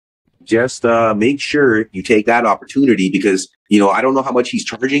just make sure you take that opportunity because, I don't know how much he's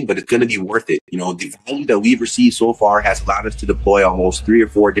charging, but it's going to be worth it. The value that we've received so far has allowed us to deploy almost 3 or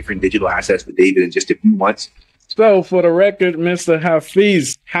 4 different digital assets with David in just a few months. So for the record, Mr.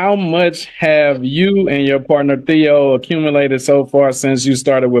 Hafiz, how much have you and your partner Theo accumulated so far since you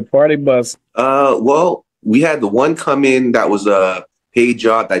started with Party Bus? Well, we had the one come in that was a paid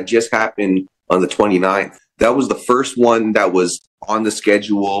job that just happened on the 29th. That was the first one that was on the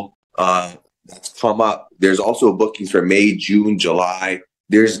schedule that's come up. There's also bookings for May, June, July.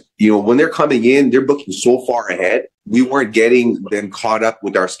 There's, when they're coming in, they're booking so far ahead. We weren't getting them caught up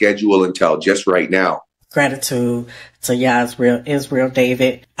with our schedule until just right now. Gratitude to Israel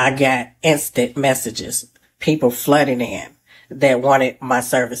David. I got instant messages, people flooding in that wanted my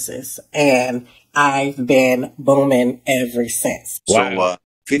services, and I've been booming ever since. Wow.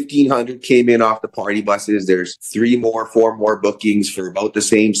 So 1,500 came in off the party buses. There's 4 more bookings for about the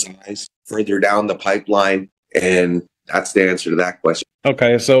same size further down the pipeline, and that's the answer to that question.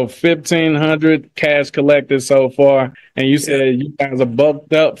 Okay, so 1,500 cash collected so far, and you said you guys are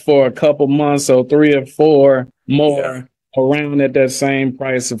booked up for a couple months, so 3 or 4 more around at that same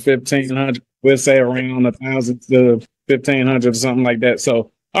price of 1,500. We'll say around 1,000 to 1,500 or something like that.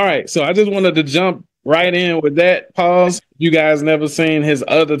 So, all right, so I just wanted to jump right in with that. Pause. You guys never seen his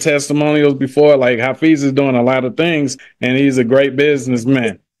other testimonials before? Like Hafiz is doing a lot of things, and he's a great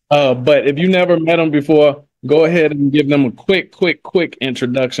businessman. But if you never met him before, go ahead and give them a quick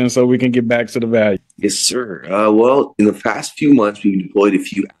introduction so we can get back to the value. Yes, sir. Well, in the past few months, we've deployed a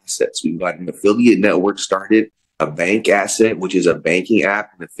few assets. We've got an affiliate network started, a bank asset, which is a banking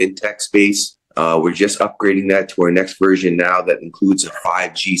app in the fintech space. We're just upgrading that to our next version now that includes a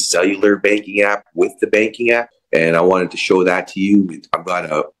 5G cellular banking app with the banking app. And I wanted to show that to you. I've got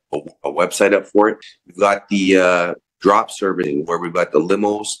a website up for it. We've got the drop servicing where we've got the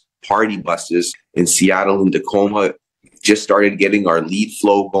limos, party buses in Seattle and Tacoma. Just started getting our lead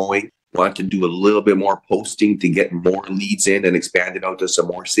flow going. Want to do a little bit more posting to get more leads in and expand it out to some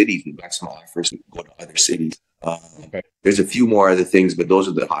more cities. We've got some offers to go to other cities. Okay. There's a few more other things, but those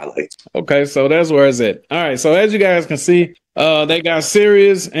are the highlights. Okay, so that's where it's at. All right, so as you guys can see, they got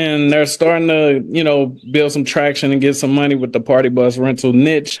serious and they're starting to, build some traction and get some money with the party bus rental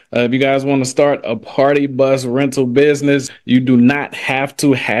niche. If you guys want to start a party bus rental business, you do not have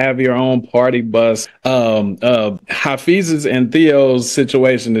to have your own party bus. Hafiz's and Theo's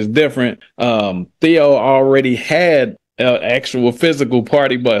situation is different. Theo already had actual physical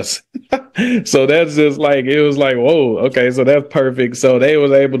party bus. So that's just like, it was like, whoa, okay, so that's perfect. So they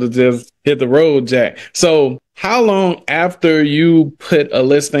was able to just hit the road, Jack. So how long after you put a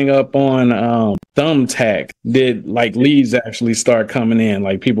listing up on Thumbtack did like leads actually start coming in,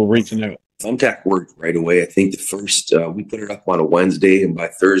 like people reaching out? Thumbtack worked right away. I think the first, we put it up on a Wednesday, and by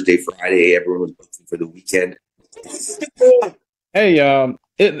Thursday, Friday, everyone was booking for the weekend. Hey,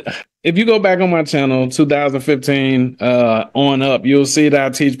 if you go back on my channel, 2015 on up, you'll see that I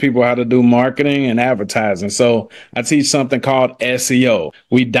teach people how to do marketing and advertising. So I teach something called SEO.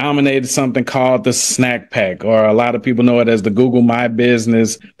 We dominated something called the snack pack, or a lot of people know it as the Google My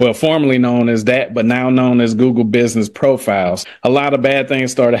Business. Well, formerly known as that, but now known as Google Business Profiles. A lot of bad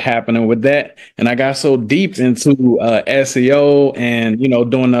things started happening with that. And I got so deep into SEO and,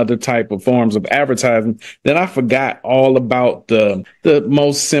 doing other type of forms of advertising that I forgot all about the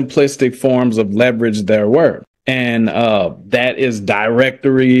most simplistic forms of leverage there were. And that is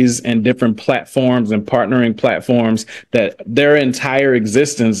directories and different platforms and partnering platforms that their entire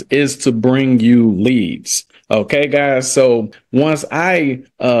existence is to bring you leads. Okay, guys. So once I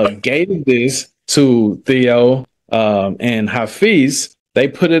gave this to Theo and Hafiz, they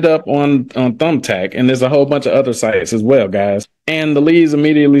put it up on Thumbtack, and there's a whole bunch of other sites as well, guys. And the leads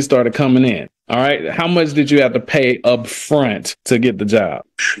immediately started coming in. All right. How much did you have to pay up front to get the job?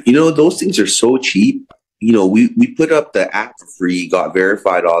 Those things are so cheap. We put up the app for free, got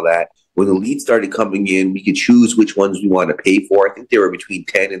verified, all that. When the leads started coming in, we could choose which ones we want to pay for. I think they were between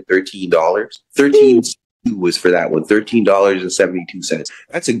 $10 and $13. $13 was for that one, $13.72.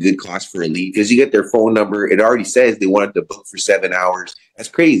 That's a good cost for a lead because you get their phone number. It already says they wanted to book for 7 hours. That's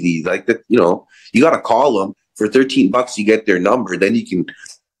crazy. Like that, you got to call them for $13. You get their number. Then you can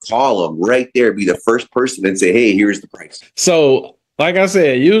call them right there, be the first person and say, hey, here's the price. So like I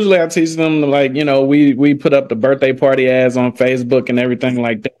said, usually I teach them like, we put up the birthday party ads on Facebook and everything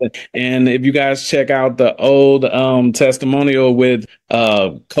like that. And if you guys check out the old testimonial with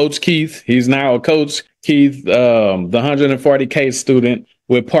Coach Keith, he's now a coach, Keith, the 140K student,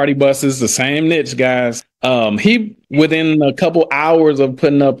 with party buses, the same niche, guys. He within a couple hours of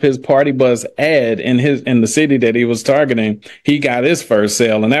putting up his party bus ad in the city that he was targeting, he got his first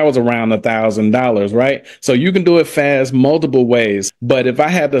sale, and that was around $1,000, right? So you can do it fast, multiple ways. But if I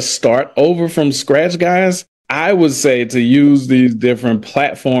had to start over from scratch, guys, I would say to use these different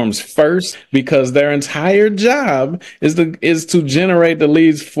platforms first, because their entire job is to generate the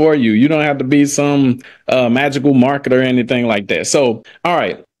leads for you. You don't have to be some magical marketer or anything like that. So, all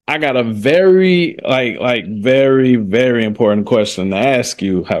right, I got a very very, very important question to ask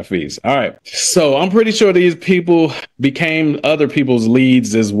you, Hafiz. All right. So I'm pretty sure these people became other people's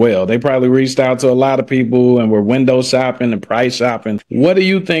leads as well. They probably reached out to a lot of people and were window shopping and price shopping. What do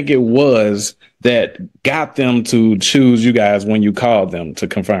you think it was that got them to choose you guys when you called them to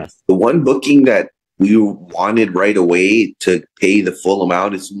confirm? The one booking that we wanted right away to pay the full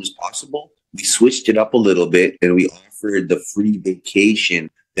amount as soon as possible, we switched it up a little bit and we offered the free vacation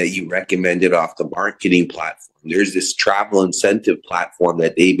that you recommended off the marketing platform. There's this travel incentive platform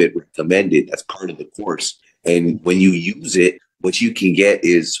that David recommended. That's part of the course. And when you use it, what you can get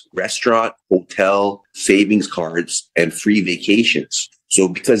is restaurant, hotel, savings cards, and free vacations. So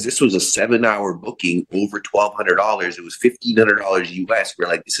because this was a 7-hour booking, over $1,200, it was $1,500 US. We're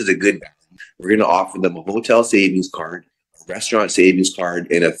like, this is a good value. We're going to offer them a hotel savings card, a restaurant savings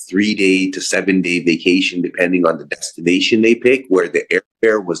card, and a 3-day to 7-day vacation, depending on the destination they pick, where the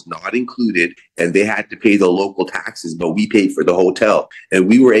airfare was not included and they had to pay the local taxes, but we paid for the hotel. And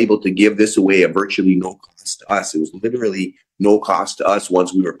we were able to give this away at virtually no cost to us. It was literally no cost to us.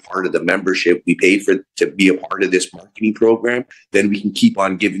 Once we were part of the membership, we paid to be a part of this marketing program. Then we can keep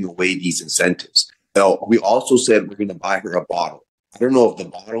on giving away these incentives. Now, we also said we're going to buy her a bottle. I don't know if the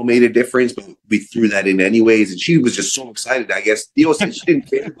bottle made a difference, but we threw that in anyways. And she was just so excited. I guess Theo said she didn't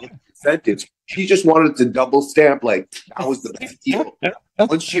care about the incentives. She just wanted to double stamp, like, that was the best deal.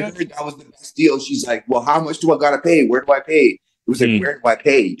 Once she heard that was the best deal, she's like, well, how much do I got to pay? Where do I pay? It was like, where do I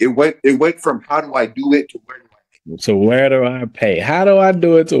pay? It went from how do I do it to where do I pay? So where do I pay? How do I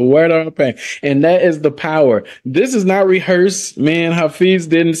do it to where do I pay? And that is the power. This is not rehearsed. Man, Hafiz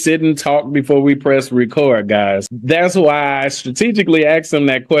didn't sit and talk before we press record, guys. That's why I strategically asked him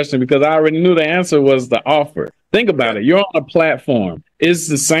that question, because I already knew the answer was the offer. Think about it. You're on a platform. It's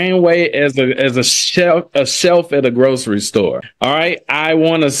the same way as a shelf at a grocery store. All right. I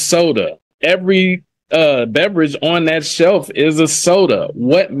want a soda. Every beverage on that shelf is a soda.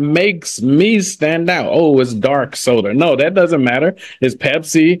 What makes me stand out? Oh, it's dark soda. No, that doesn't matter. It's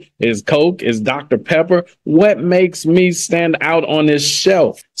Pepsi, it's Coke, it's Dr. Pepper. What makes me stand out on this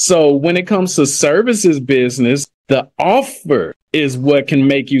shelf? So when it comes to services business, the offer is what can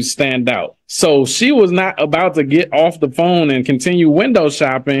make you stand out. So she was not about to get off the phone and continue window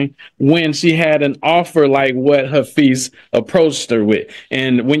shopping when she had an offer like what Hafiz approached her with.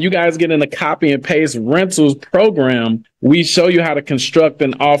 And when you guys get in the copy and paste rentals program, we show you how to construct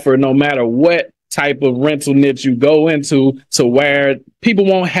an offer no matter what type of rental niche you go into, to where people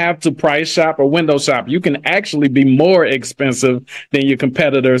won't have to price shop or window shop. You can actually be more expensive than your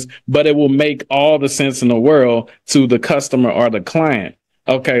competitors, but it will make all the sense in the world to the customer or the client.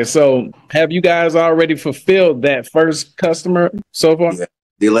 Okay, so have you guys already fulfilled that first customer so far? Yeah,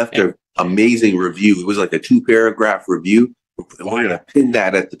 they left an amazing review. It was like a 2-paragraph review. We're going to pin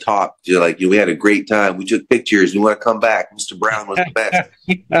that at the top. You're like, we had a great time. We took pictures. We want to come back. Mr. Brown was the best.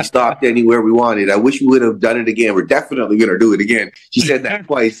 We stopped anywhere we wanted. I wish we would have done it again. We're definitely going to do it again. She said that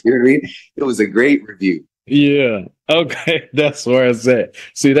twice. You know what I mean? It was a great review. Yeah. Okay. That's where it's at.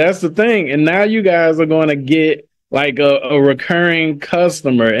 See, that's the thing. And now you guys are going to get like a recurring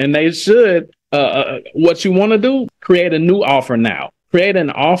customer, and they should, what you want to do, create a new offer now. Create an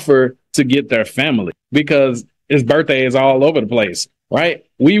offer to get their family, because his birthday is all over the place, right?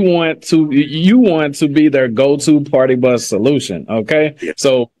 You want to be their go-to party bus solution. Okay. Yeah.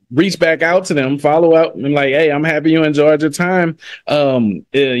 So reach back out to them, follow up and like, hey, I'm happy you enjoyed your time.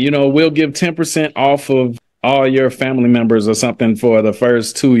 We'll give 10% off of all your family members or something for the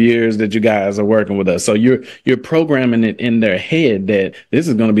first 2 years that you guys are working with us. So you're programming it in their head that this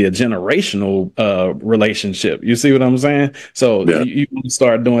is going to be a generational relationship. You see what I'm saying? So yeah. you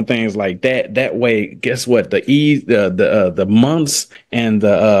start doing things like that. That way, guess what? The months and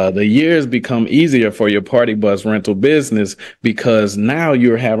the years become easier for your party bus rental business, because now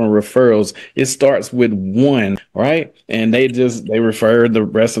you're having referrals. It starts with one, right? And they refer the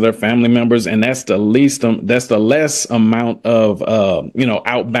rest of their family members, and that's the less amount of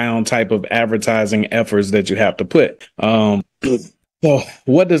outbound type of advertising efforts that you have to put. So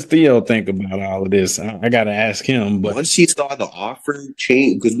what does Theo think about all of this? I got to ask him. But once he saw the offer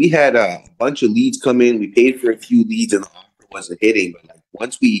change, because we had a bunch of leads come in, we paid for a few leads and the offer wasn't hitting, but like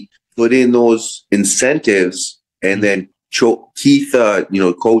once we put in those incentives, and then Keith,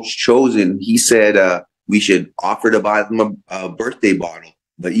 Coach Chosen, he said we should offer to buy them a birthday bottle.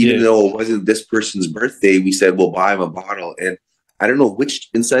 But even though it wasn't this person's birthday, we said we'll buy him a bottle. And I don't know which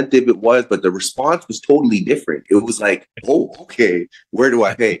incentive it was, but the response was totally different. It was like, oh, okay, where do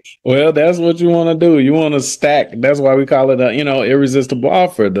I pay? Well, that's what you want to do. You want to stack. That's why we call it a, irresistible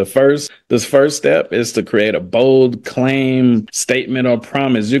offer. This first step is to create a bold claim, statement, or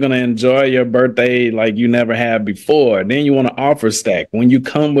promise. You're going to enjoy your birthday like you never had before. Then you want to offer stack. When you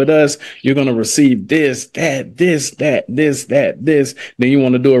come with us, you're going to receive this, that, this, that, this, that, this. Then you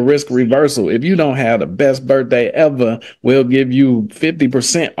want to do a risk reversal. If you don't have the best birthday ever, we'll give you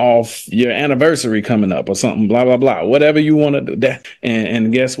 50% off your anniversary coming up or something, blah, blah, blah, whatever you want to do that.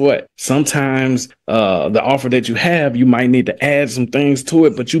 And guess what? Sometimes the offer that you have, you might need to add some things to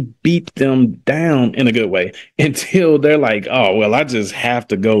it, but you beat them down in a good way until they're like, oh, well, I just have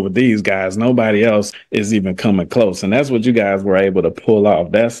to go with these guys. Nobody else is even coming close. And that's what you guys were able to pull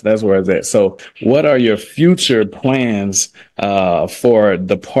off. That's where it's at. So what are your future plans for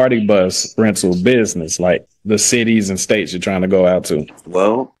the party bus rental business? Like the cities and states you're trying to go out to?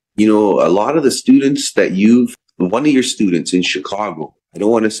 Well, a lot of the students that one of your students in Chicago, I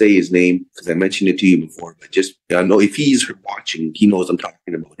don't want to say his name because I mentioned it to you before, but just, I know if he's watching, he knows I'm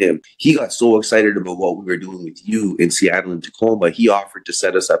talking about him. He got so excited about what we were doing with you in Seattle and Tacoma, he offered to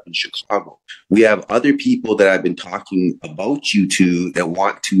set us up in Chicago. We have other people that I've been talking about you to that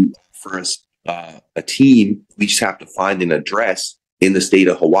want to offer us a team. We just have to find an address in the state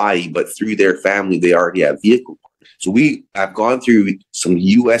of Hawaii, but through their family, they already have vehicle. So I've gone through some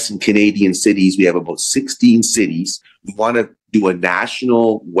US and Canadian cities. We have about 16 cities. We want to do a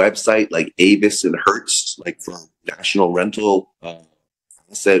national website like Avis and Hertz, like for national rental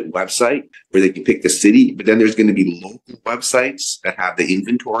asset website where they can pick the city. But then there's going to be local websites that have the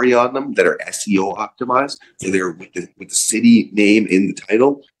inventory on them that are SEO optimized. So they're with the city name in the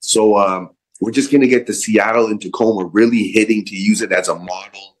title. So we're just going to get the Seattle and Tacoma really hitting to use it as a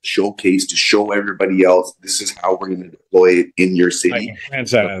model showcase to show everybody else this is how we're going to deploy it in your city. Like a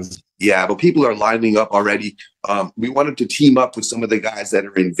franchise. Yeah, but people are lining up already. We wanted to team up with some of the guys that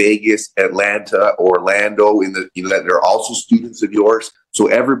are in Vegas, Atlanta, Orlando, that they're also students of yours. So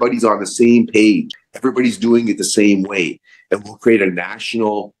everybody's on the same page. Everybody's doing it the same way. And we'll create a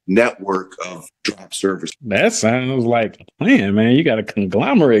national network of drop service. That sounds like a plan, man. You got a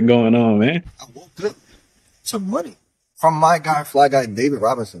conglomerate going on, man. I woke up some money from my guy, fly guy, David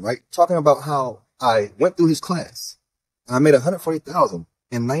Robertson, right? Talking about how I went through his class and I made $140,000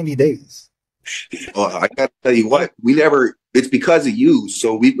 in 90 days. Well, I got to tell you what, it's because of you.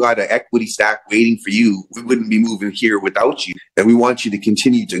 So we've got an equity stack waiting for you. We wouldn't be moving here without you. And we want you to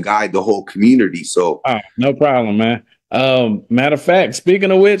continue to guide the whole community. So no problem, man. Matter of fact,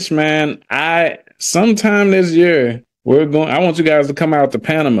 speaking of which, man, sometime this year, I want you guys to come out to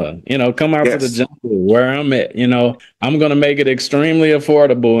Panama, come out to the jungle where I'm at, I'm going to make it extremely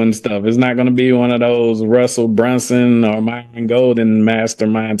affordable and stuff. It's not going to be one of those Russell Brunson or Myron Golden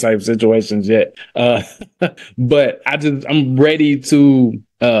mastermind type situations yet. But I'm ready to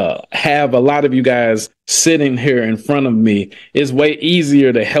have a lot of you guys sitting here in front of me. It's way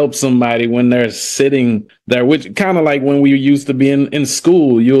easier to help somebody when they're sitting there, which kind of like when we used to be in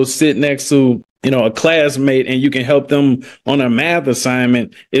school. You'll sit next to a classmate and you can help them on a math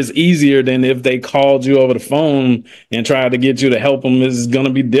assignment. Is easier than if they called you over the phone and tried to get you to help them. It's going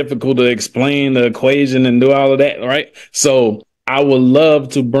to be difficult to explain the equation and do all of that, right? So I would love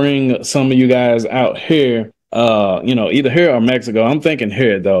to bring some of you guys out here, either here or Mexico. I'm thinking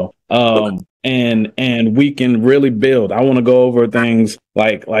here though. And we can really build. I want to go over things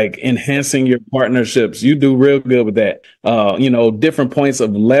like enhancing your partnerships. You do real good with that. Different points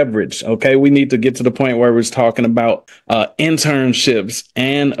of leverage. Okay. We need to get to the point where we're talking about internships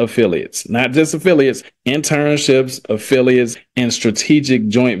and affiliates, not just affiliates, internships, affiliates, and strategic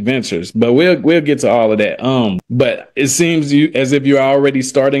joint ventures. But we'll get to all of that. But it seems as if you're already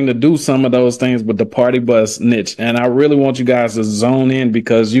starting to do some of those things with the party bus niche. And I really want you guys to zone in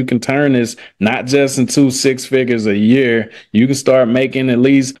because you can turn this not just into 6 figures a year. You can start making at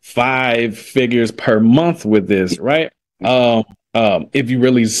least 5 figures per month with this, right? If you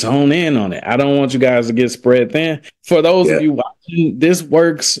really zone in on it. I don't want you guys to get spread thin. For those of you watching, this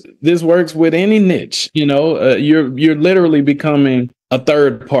works with any niche. You're literally becoming a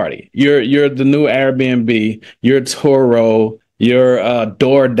third party. You're the new Airbnb, you're Turo, you're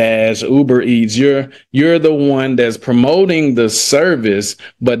DoorDash, Uber Eats. You're the one that's promoting the service,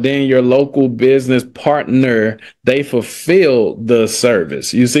 but then your local business partner, they fulfill the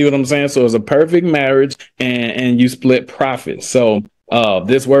service. You see what I'm saying? So it's a perfect marriage and you split profits. So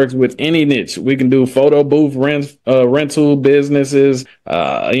This works with any niche. We can do photo booth rental businesses. We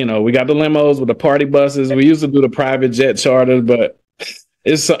got the limos with the party buses. We used to do the private jet charters, but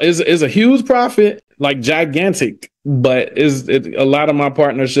it's a huge profit, like gigantic. But a lot of my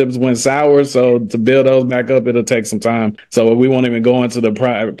partnerships went sour. So to build those back up, it'll take some time. So we won't even go into the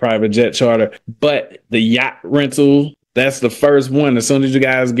private jet charter. But the yacht rental, that's the first one. As soon as you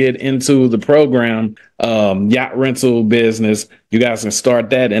guys get into the program, yacht rental business, you guys can start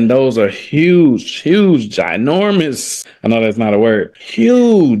that. And those are huge, ginormous. I know that's not a word.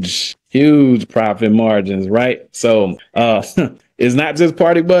 Huge profit margins, right? So it's not just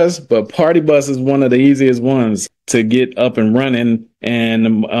Party Bus, but Party Bus is one of the easiest ones to get up and running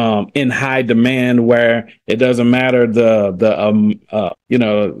and in high demand, where it doesn't matter the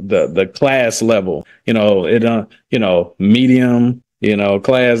class level, medium,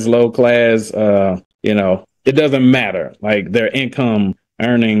 class, low class, it doesn't matter, like their income,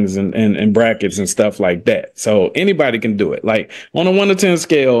 earnings and brackets and stuff like that. So anybody can do it. Like on a 1 to 10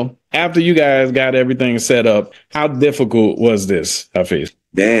 scale, after you guys got everything set up, how difficult was this, Hafiz?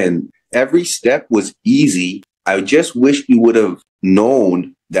 Man, every step was easy. I just wish we would have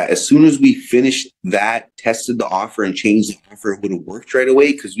known that as soon as we finished that, tested the offer and changed the offer, it would have worked right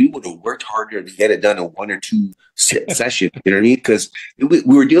away, because we would have worked harder to get it done in 1 or 2 sessions. You know what I mean? Because we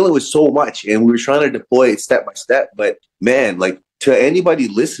were dealing with so much and we were trying to deploy it step by step. But man, like, to anybody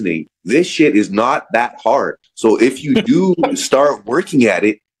listening, this shit is not that hard. So if you do start working at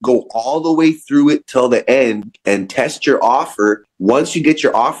it, go all the way through it till the end and test your offer. Once you get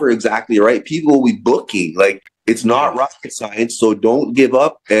your offer exactly right, people will be booking. Like, it's not rocket science. So don't give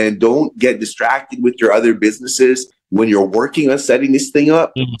up and don't get distracted with your other businesses. When you're working on setting this thing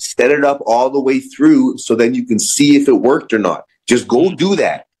up, set it up all the way through so then you can see if it worked or not. Just go do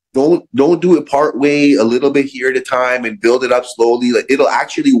that. Don't do it part way, a little bit here at a time, and build it up slowly. Like, it'll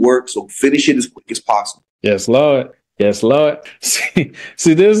actually work. So finish it as quick as possible. Yes, Lord. Yes, Lord. See,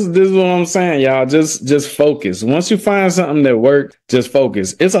 this is what I'm saying, y'all. Just focus. Once you find something that works, just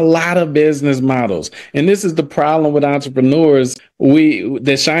focus. It's a lot of business models. And this is the problem with entrepreneurs.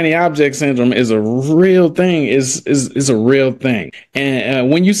 The shiny object syndrome is a real thing. Is a real thing.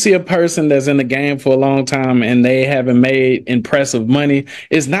 And when you see a person that's in the game for a long time and they haven't made impressive money,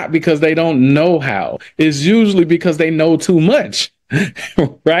 it's not because they don't know how. It's usually because they know too much.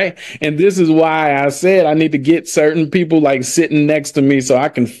 Right. And this is why I said I need to get certain people like sitting next to me so I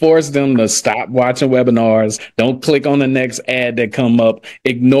can force them to stop watching webinars. Don't click on the next ad that come up.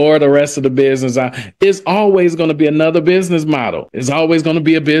 Ignore the rest of the business. It's always going to be another business model. It's always going to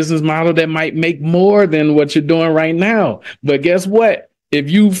be a business model that might make more than what you're doing right now. But guess what? If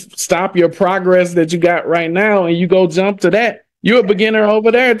you stop your progress that you got right now and you go jump to that, you're a beginner over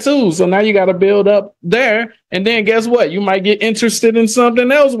there too. So now you got to build up there. And then guess what? You might get interested in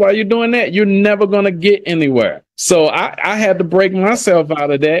something else while you're doing that. You're never going to get anywhere. So I had to break myself out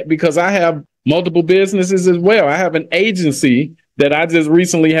of that because I have multiple businesses as well. I have an agency that I just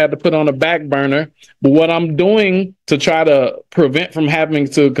recently had to put on a back burner. But what I'm doing to try to prevent from having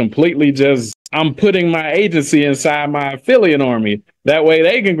to completely I'm putting my agency inside my affiliate army. That way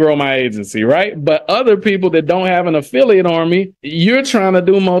they can grow my agency, right? But other people that don't have an affiliate army, you're trying to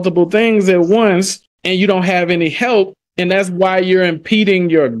do multiple things at once and you don't have any help. And that's why you're impeding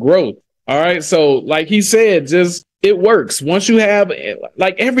your growth. All right. So like he said, it works. Once you have,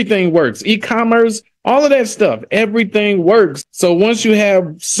 like, everything works. E-commerce, all of that stuff, everything works. So once you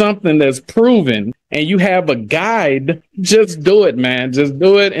have something that's proven and you have a guide, just do it, man. Just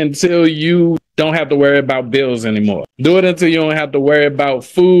do it until you don't have to worry about bills anymore. Do it until you don't have to worry about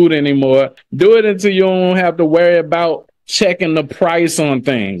food anymore. Do it until you don't have to worry about checking the price on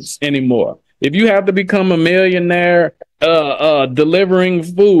things anymore. If you have to become a millionaire delivering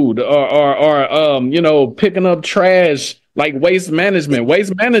food or picking up trash, like Waste Management.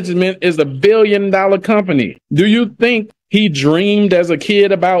 Waste Management is a $1 billion company. Do you think he dreamed as a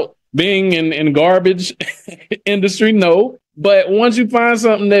kid about being in garbage industry? No. But once you find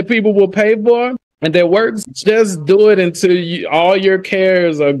something that people will pay for and that works, just do it until all your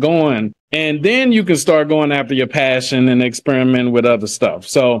cares are gone. And then you can start going after your passion and experiment with other stuff.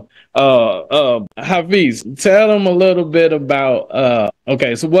 So, Hafiz, tell them a little bit about,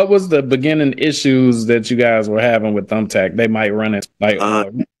 so what was the beginning issues that you guys were having with Thumbtack? They might run it like...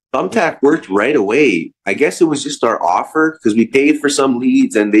 Thumbtack worked right away. I guess it was just our offer because we paid for some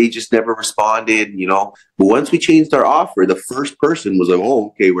leads and they just never responded, But once we changed our offer, the first person was like, "Oh,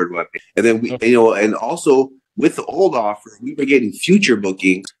 okay, where do I pay?" And then and also with the old offer, we were getting future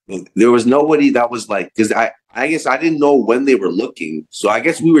bookings. There was nobody that was like, because I guess I didn't know when they were looking. So I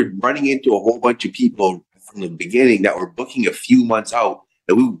guess we were running into a whole bunch of people from the beginning that were booking a few months out,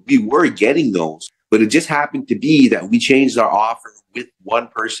 that we were getting those. But it just happened to be that we changed our offer with one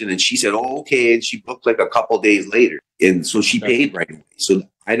person and she said, oh, okay. And she booked like a couple days later. And so she paid right away. So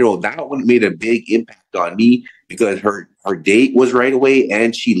I don't know, that one made a big impact on me because her date was right away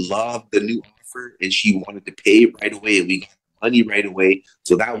and she loved the new offer and she wanted to pay right away and we got money right away.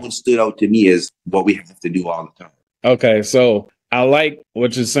 So that one stood out to me as what we have to do all the time. Okay, so I like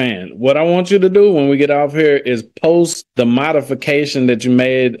what you're saying. What I want you to do when we get off here is post the modification that you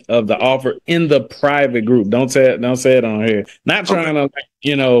made of the offer in the private group. Don't say it on here. Not trying to,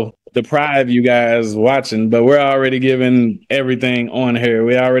 deprive you guys watching, but we're already giving everything on here.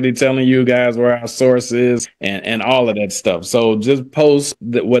 We're already telling you guys where our source is and all of that stuff. So just post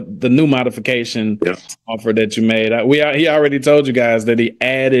what the new modification offer that you made. He already told you guys that he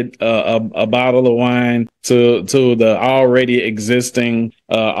added a bottle of wine to the already existing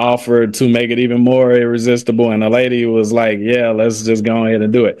offer to make it even more irresistible. And the lady was like, yeah, let's just go ahead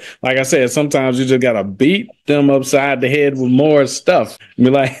and do it. Like I said, sometimes you just got to beat them upside the head with more stuff. Be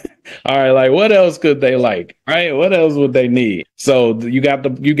like, all right, like what else could they like? Right? What else would they need? So you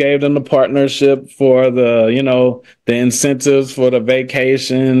gave them the partnership for the incentives for the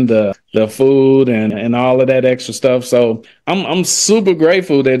vacation, the food and all of that extra stuff. So I'm super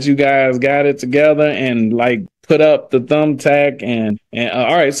grateful that you guys got it together and like put up the Thumbtack and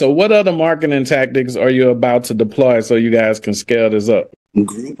all right. So what other marketing tactics are you about to deploy so you guys can scale this up?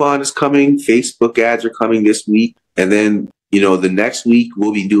 Groupon is coming. Facebook ads are coming this week. And then, the next week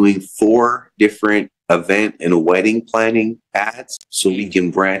we'll be doing 4 different event and wedding planning ads so we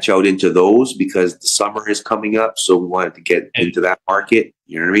can branch out into those because the summer is coming up. So we wanted to get into that market.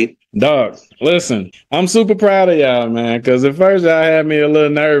 You know what I mean? Dog, listen, I'm super proud of y'all, man, because at first y'all had me a little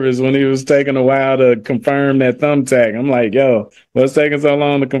nervous when he was taking a while to confirm that Thumbtack. I'm like, yo, what's taking so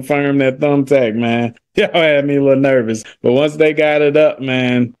long to confirm that Thumbtack, man? Y'all had me a little nervous. But once they got it up,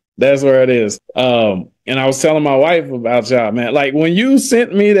 man, that's where it is. And I was telling my wife about y'all, man. Like when you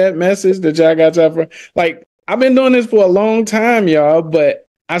sent me that message that y'all got y'all for, like I've been doing this for a long time, y'all, but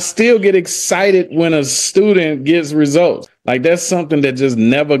I still get excited when a student gets results. Like that's something that just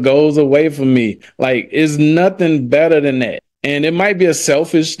never goes away from me. Like it's nothing better than that. And it might be a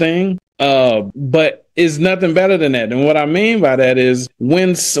selfish thing, but it's nothing better than that. And what I mean by that is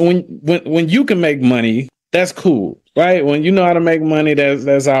when you can make money, that's cool. Right? When you know how to make money,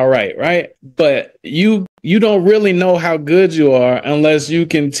 that's all right. Right. But you don't really know how good you are unless you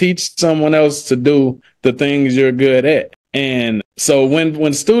can teach someone else to do the things you're good at. And so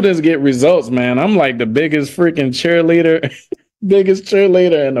when students get results, man, I'm like the biggest freaking cheerleader, biggest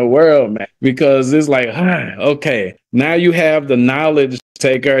cheerleader in the world, man, because it's like, okay, now you have the knowledge to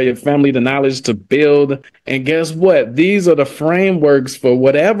take care of your family, the knowledge to build. And guess what? These are the frameworks for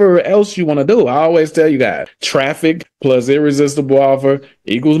whatever else you want to do. I always tell you guys, traffic plus irresistible offer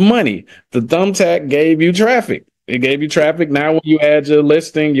equals money. The Thumbtack gave you traffic. It gave you traffic. Now, when you add your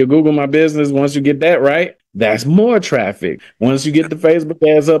listing, your Google My Business, once you get that right, that's more traffic. Once you get the Facebook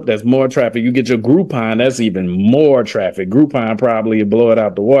ads up, that's more traffic. You get your Groupon, that's even more traffic. Groupon probably blow it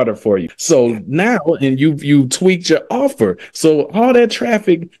out the water for you. So now, and you tweaked your offer. So all that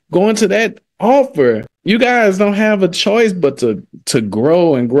traffic going to that offer, you guys don't have a choice but to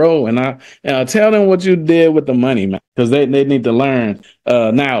grow and grow. And I tell them what you did with the money, man, because they need to learn.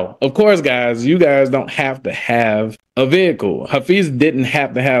 Now, of course, guys, you guys don't have to have a vehicle. Hafiz didn't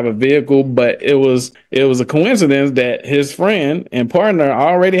have to have a vehicle, but it was a coincidence that his friend and partner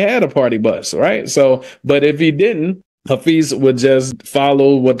already had a party bus, right? So, but if he didn't, Hafiz would just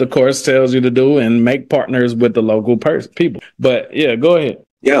follow what the course tells you to do and make partners with the local people. But yeah, go ahead.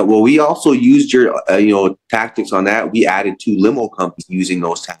 Yeah, well, we also used your tactics on that. We added 2 limo companies using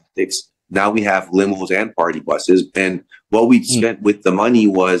those tactics. Now we have limos and party buses. And what we spent with the money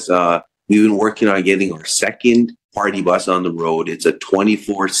was we've been working on getting our second party bus on the road. It's a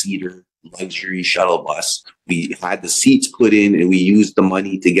 24-seater luxury shuttle bus. We had the seats put in and we used the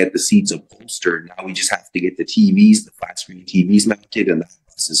money to get the seats upholstered. Now we just have to get the TVs, the flat screen TVs mounted, and that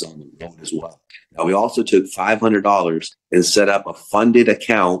bus is on the road as well. Now we also took $500 and set up a funded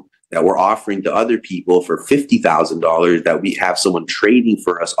account that we're offering to other people for $50,000 that we have someone trading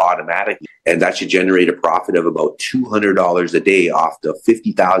for us automatically. And that should generate a profit of about $200 a day off the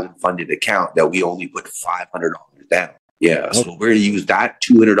 $50,000 funded account that we only put $500 down. Yeah, so we're going to use that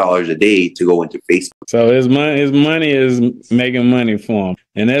 $200 a day to go into Facebook. So his money is making money for him.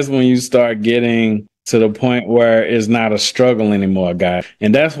 And that's when you start getting to the point where it's not a struggle anymore, guys.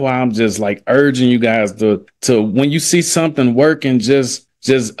 And that's why I'm just like urging you guys to when you see something working, just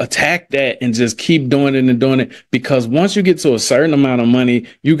attack that and just keep doing it and doing it. Because once you get to a certain amount of money,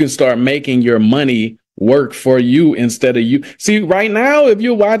 you can start making your money work for you instead of you. See, right now, if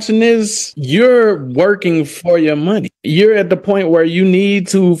you're watching this, you're working for your money. You're at the point where you need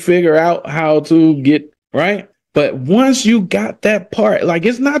to figure out how to get right. But once you got that part, like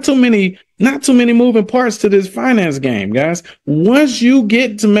it's not too many moving parts to this finance game, guys. Once you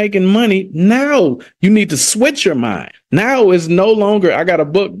get to making money, now you need to switch your mind. Now it's no longer, I got a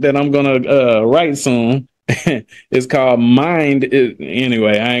book that I'm going to write soon. It's called Mind.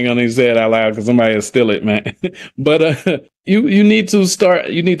 Anyway, I ain't going to say it out loud because somebody will steal it, man. But you need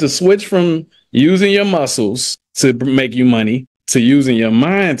to switch from using your muscles to make you money to using your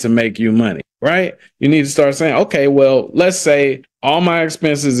mind to make you money, right? You need to start saying, okay, well, let's say all my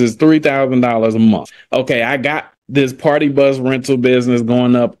expenses is $3,000 a month. Okay, I got this party bus rental business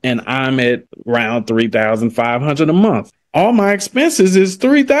going up and I'm at around $3,500 a month. All my expenses is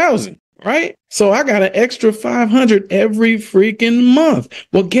 $3,000, right? So I got an extra $500 every freaking month.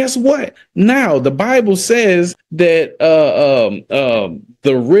 Well, guess what? Now the Bible says that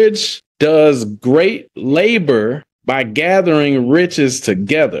the rich does great labor by gathering riches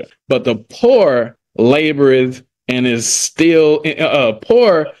together, but the poor laboreth and is still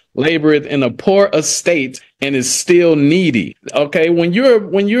laboreth in a poor estate and is still needy. Okay, when you're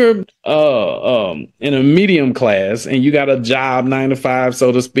in a medium class and you got a job 9 to 5,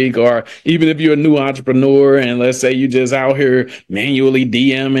 so to speak, or even if you're a new entrepreneur and let's say you just out here manually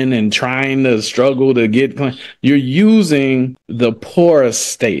DMing and trying to struggle to get, you're using the poor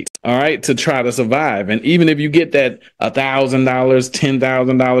estate, all right, to try to survive. And even if you get that $1,000,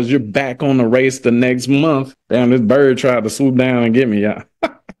 $10,000, you're back on the race the next month. Damn, this bird tried to swoop down and get me, y'all.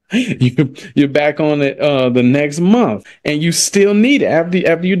 You're back on it the next month and you still need it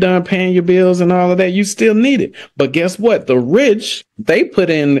after you're done paying your bills and all of that. You still need it. But guess what? The rich, they put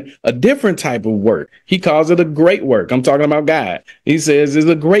in a different type of work. He calls it a great work. I'm talking about God. He says it's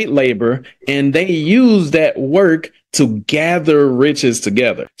a great labor and they use that work to gather riches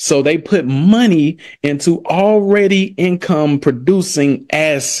together. So they put money into already income producing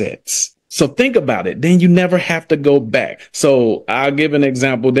assets. So think about it. Then you never have to go back. So I'll give an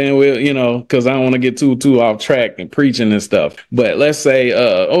example. Then we'll, because I don't want to get too off track and preaching and stuff. But let's say,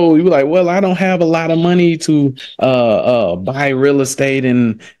 you're like, well, I don't have a lot of money to buy real estate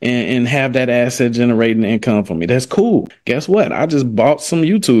and have that asset generating income for me. That's cool. Guess what? I just bought some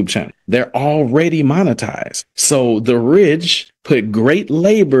YouTube channels. They're already monetized. So the rich put great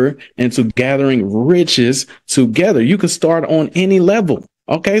labor into gathering riches together. You can start on any level.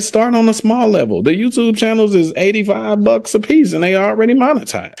 Okay, start on a small level. The YouTube channels is $85 a piece and they already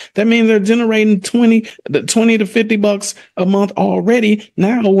monetized. That means they're generating 20 to $50 a month already.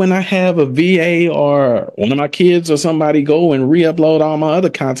 Now, when I have a VA or one of my kids or somebody go and re-upload all my other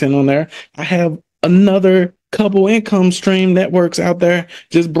content on there, I have another couple income stream networks out there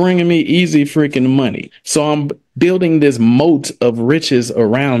just bringing me easy freaking money. So I'm building this moat of riches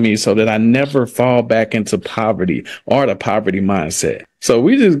around me so that I never fall back into poverty or the poverty mindset. So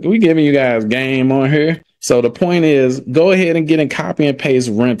we giving you guys game on here. So the point is, go ahead and get in copy and paste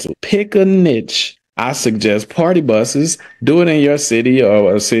rental. Pick a niche. I suggest party buses. Do it in your city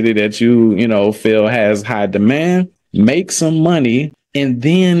or a city that you feel has high demand. Make some money and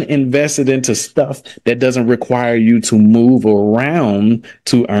then invest it into stuff that doesn't require you to move around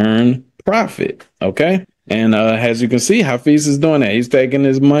to earn profit. Okay. And as you can see, Hafiz is doing that. He's taking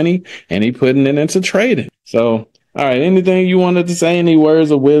his money and he putting it into trading. So, all right. Anything you wanted to say? Any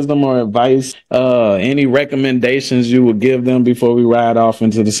words of wisdom or advice? Any recommendations you would give them before we ride off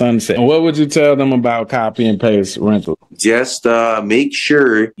into the sunset? And what would you tell them about copy and paste rental? Just make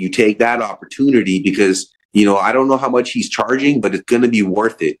sure you take that opportunity because I don't know how much he's charging, but it's going to be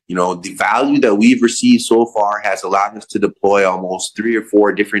worth it. The value that we've received so far has allowed us to deploy almost 3 or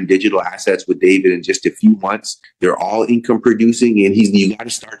 4 different digital assets with David in just a few months. They're all income producing and you got to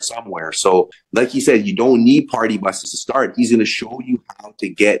start somewhere. So like he said, you don't need party buses to start. He's going to show you how to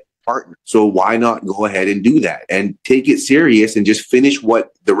get partner. So why not go ahead and do that and take it serious and just finish what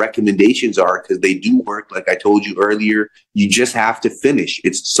the recommendations are because they do work. Like I told you earlier, you just have to finish.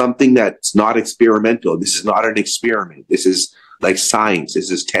 It's something that's not experimental. This is not an experiment. This is like science. This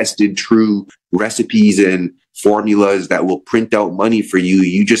is tested, true recipes and formulas that will print out money for you.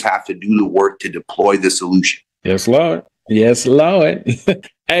 You just have to do the work to deploy the solution. Yes, Lord. Yes, Lord.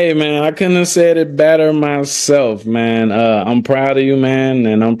 Hey man, I couldn't have said it better myself, man. I'm proud of you, man,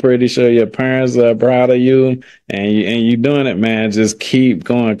 and I'm pretty sure your parents are proud of you. And you doing it, man. Just keep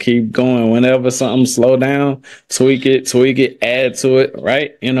going, keep going. Whenever something slow down, tweak it, add to it,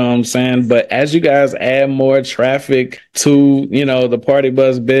 right? You know what I'm saying? But as you guys add more traffic to, the party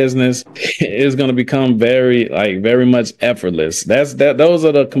bus business, it's gonna become very much effortless. Those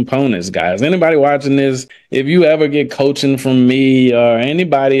are the components, guys. Anybody watching this, if you ever get coaching from me or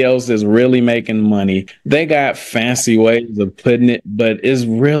anybody else that's really making money, they got fancy ways of putting it, but it's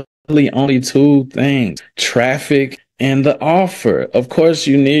really only two things: traffic and the offer. Of course,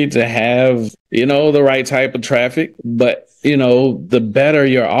 you need to have, the right type of traffic, but the better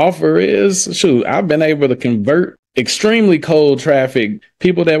your offer is, shoot, I've been able to convert extremely cold traffic,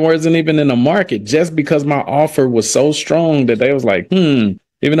 people that wasn't even in the market, just because my offer was so strong that they was like, even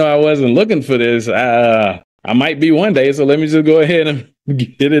though I wasn't looking for this, I might be one day, so let me just go ahead and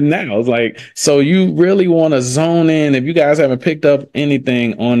get it now. It's like, so you really want to zone in. If you guys haven't picked up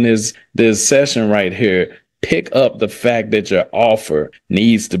anything on this session right here, pick up the fact that your offer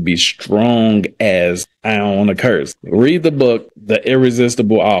needs to be strong as, I don't want to curse. Read the book, The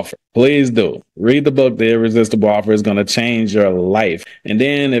Irresistible Offer. Please do. Read the book, The Irresistible Offer. Is going to change your life. And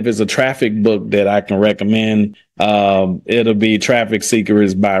then if it's a traffic book that I can recommend, it'll be Traffic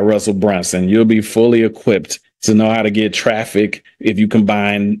Secrets by Russell Brunson. You'll be fully equipped to know how to get traffic. If you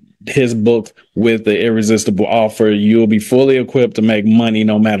combine his book with The Irresistible Offer, you'll be fully equipped to make money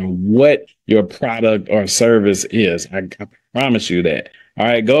no matter what your product or service is. I promise you that. All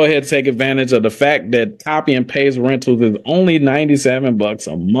right, go ahead and take advantage of the fact that copy and paste rentals is only $97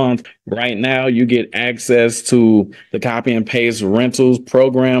 a month. Right now, you get access to the copy and paste rentals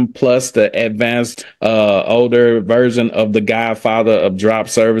program, plus the advanced older version of the Godfather of drop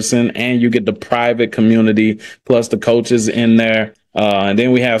servicing, and you get the private community plus the coaches in there. And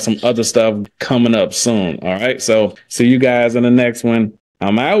then we have some other stuff coming up soon. All right, so see you guys in the next one.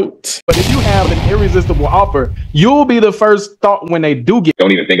 I'm out. But if you have an irresistible offer, you'll be the first thought when they do get.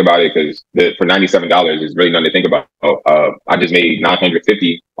 Don't even think about it, because for $97 is really nothing to think about. I just made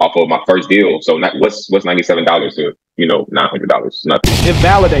 $950 off of my first deal. So what's $97 to $900? Nothing. It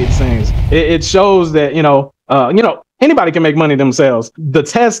validates things. It shows that anybody can make money themselves. The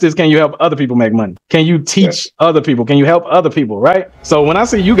test is, can you help other people make money? Can you teach other people? Can you help other people? Right. So when I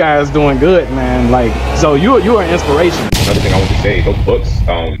see you guys doing good, man, so you are an inspiration. Another thing I want to say, those books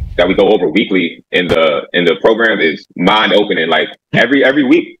that we go over weekly in the program is mind opening. Like every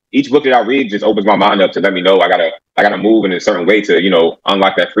week, each book that I read just opens my mind up to let me know I gotta move in a certain way to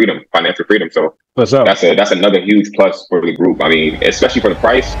unlock that freedom, financial freedom. So that's another huge plus for the group. I mean, especially for the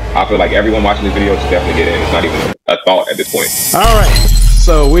price, I feel like everyone watching this video should definitely get in. It's not even a thought at this point. All right,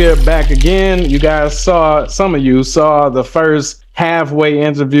 so we're back again. You guys some of you saw the first halfway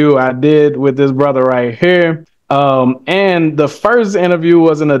interview I did with this brother right here. And the first interview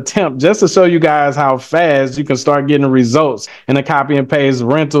was an attempt just to show you guys how fast you can start getting results in the copy and paste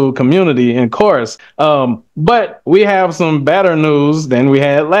rental community and course. But we have some better news than we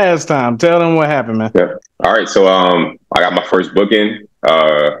had last time. Tell them what happened, man. Yeah. All right. So I got my first booking.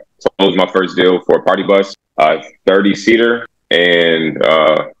 Closed my first deal for a party bus, 30-seater, and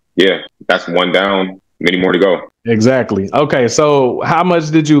that's one down. Many more to go. Exactly. Okay. So how much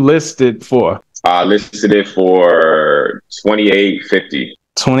did you list it for? I listed it for $28.50.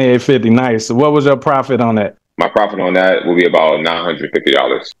 $28.50. Nice. So what was your profit on that? My profit on that will be about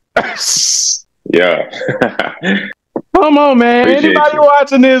 $950. Yeah. Come on, man. Appreciate Anybody you.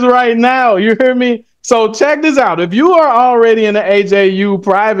 watching this right now? You hear me? So check this out. If you are already in the AJU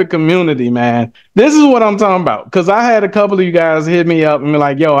private community, man, this is what I'm talking about. Because I had a couple of you guys hit me up and be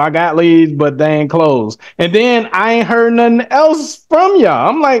like, yo, I got leads, but they ain't closed. And then I ain't heard nothing else from y'all.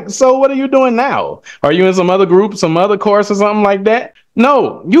 I'm like, so what are you doing now? Are you in some other group, some other course or something like that?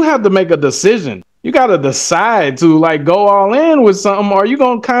 No, you have to make a decision. You got to decide to go all in with something, or you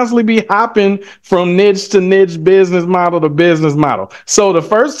going to constantly be hopping from niche to niche, business model to business model. So the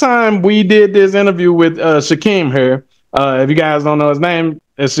first time we did this interview with Shaquem here, if you guys don't know his name,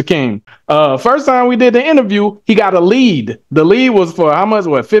 it's Shaquem. First time we did the interview, he got a lead. The lead was for how much?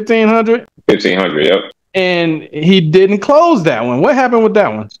 What, 1,500? 1,500, yep. And he didn't close that one. What happened with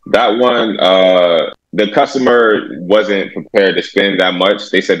that one? That one, the customer wasn't prepared to spend that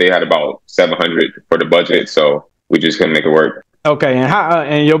much. They said they had about 700 for the budget, so we just couldn't make it work. Okay, and how?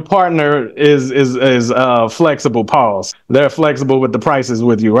 And your partner is flexible. Pause. They're flexible with the prices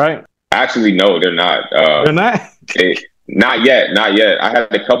with you, right? Actually, no, they're not. They're not. Not yet. I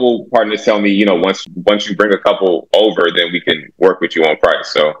had a couple partners tell me, once you bring a couple over, then we can work with you on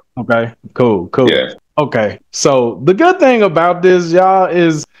price. So okay, cool. Yeah. Okay. So the good thing about this, y'all,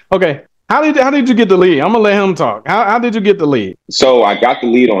 is okay. How did you get the lead? I'm gonna let him talk. How did you get the lead? So I got the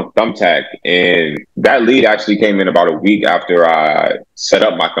lead on Thumbtack, and that lead actually came in about a week after I set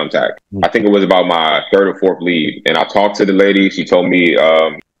up my Thumbtack. I think it was about my third or fourth lead, and I talked to the lady. She told me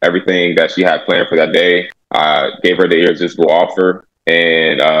everything that she had planned for that day. I gave her the irresistible offer,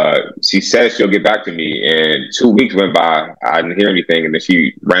 and she said she'll get back to me. And 2 weeks went by. I didn't hear anything, and then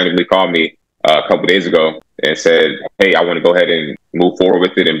she randomly called me a couple days ago and said, "Hey, I want to go ahead and move forward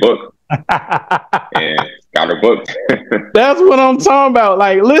with it and book." And got her booked. That's what I'm talking about.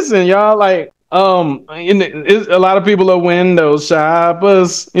 Like, listen, y'all, like, a lot of people are window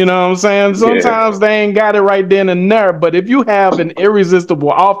shoppers, you know what I'm saying? Sometimes they ain't got it right then and there, but if you have an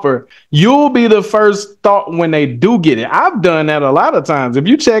irresistible offer, you'll be the first thought when they do get it. I've done that a lot of times. If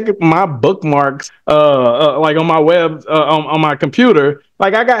you check my bookmarks, like on my web, on my computer,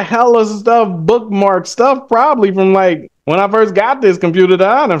 like I got hella stuff, bookmark stuff, probably from like when I first got this computer that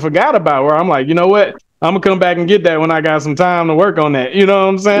I done forgot about, where I'm like, you know what? I'm gonna come back and get that when I got some time to work on that. You know what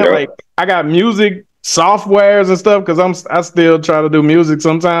I'm saying? Yep. Like I got music softwares and stuff because I still try to do music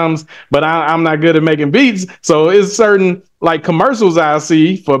sometimes, but I'm not good at making beats. So it's certain like commercials I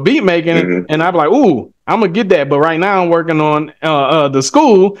see for beat making, and I'm like, ooh, I'm gonna get that. But right now I'm working on the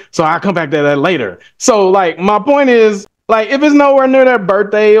school, so I'll come back to that later. So like my point is, like, if it's nowhere near their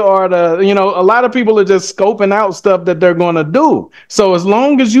birthday or a lot of people are just scoping out stuff that they're going to do. So as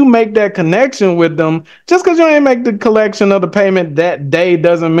long as you make that connection with them, just because you ain't make the collection of the payment that day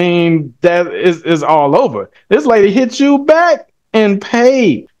doesn't mean that is all over. This lady hit you back and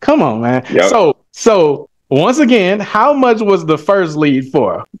paid. Come on, man. Yep. So once again, how much was the first lead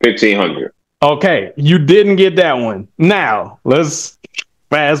for? $1,500. Okay, you didn't get that one. Now let's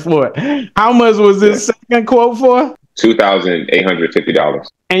fast forward. How much was this second quote for? $2,850.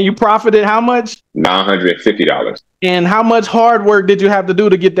 And you profited how much? $950. And how much hard work did you have to do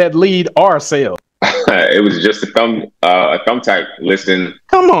to get that lead or sale? It was just a Thumbtack listing.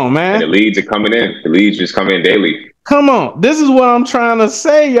 Come on, man. And the leads are coming in. The leads just come in daily. Come on. This is what I'm trying to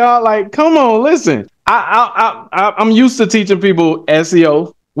say, y'all. Like, come on, listen. I'm used to teaching people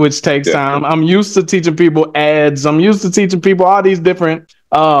SEO, which takes time. I'm used to teaching people ads. I'm used to teaching people all these different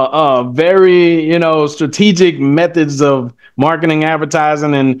very strategic methods of marketing,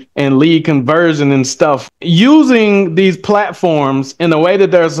 advertising, and lead conversion and stuff, using these platforms in the way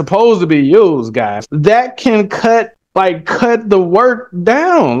that they're supposed to be used, guys. That can cut the work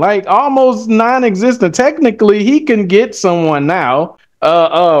down, like almost non-existent. Technically, he can get someone now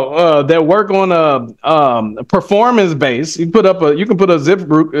that work on a performance base. You can put a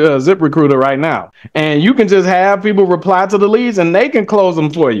zip recruiter right now, and you can just have people reply to the leads, and they can close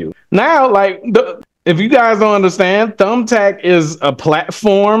them for you. Now, if you guys don't understand, Thumbtack is a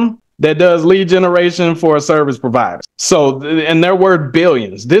platform that does lead generation for a service provider. So, and they're worth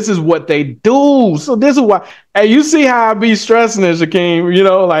billions. This is what they do. So this is why. Hey, you see how I be stressing it, Shaquem? You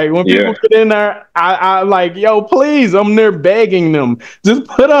know, like when people get in there, I like, yo, please, I'm there begging them. Just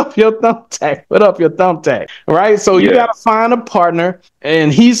put up your Thumbtack. Put up your Thumbtack. Right? So you got to find a partner.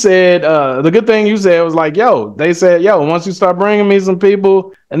 And he said, the good thing you said was like, they said, once you start bringing me some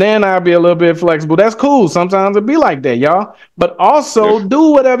people, and then I'll be a little bit flexible. That's cool. Sometimes it be like that, y'all. But also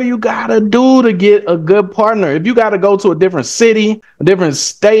do whatever you got to do to get a good partner. If you got to go to a different city, a different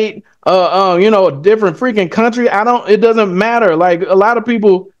state, a different freaking country, it doesn't matter. Like a lot of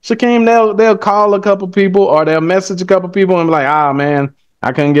people, Shaquem, they'll call a couple people or they'll message a couple people and be like, man,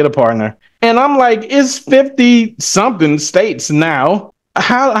 I couldn't get a partner. And I'm like, it's 50 something states now.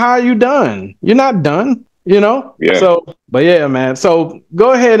 How are you done? You're not done, So, but yeah, man. So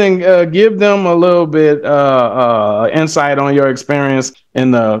go ahead and give them a little bit insight on your experience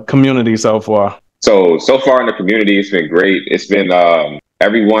in the community so far. So far in the community, it's been great. It's been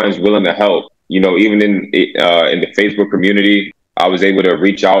everyone's willing to help. Even in the Facebook community, I was able to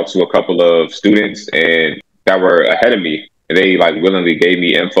reach out to a couple of students and that were ahead of me. And they willingly gave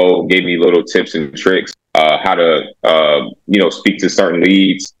me info, gave me little tips and tricks, how to, speak to certain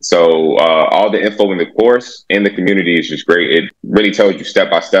leads. So all the info in the course and the community is just great. It really tells you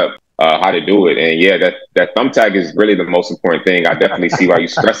step by step how to do it. And that Thumbtack is really the most important thing. I definitely see why you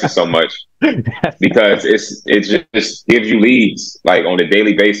stress it so much, because it just gives you leads on a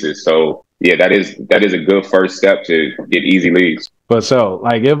daily basis. So that is a good first step to get easy leads. But so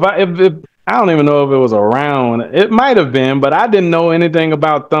if I don't even know if it was around. It might have been, but I didn't know anything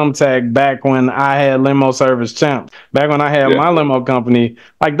about Thumbtack back when I had Limo Service Champ. Back when I had my limo company,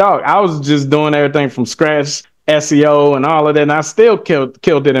 I was just doing everything from scratch, SEO and all of that, and I still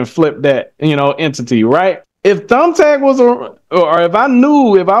killed it and flipped that, entity, right? If Thumbtack was or if I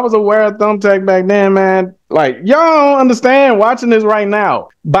knew, if I was aware of Thumbtack back then, man, like y'all don't understand watching this right now.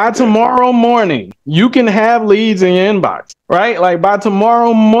 By tomorrow morning, you can have leads in your inbox, right? Like by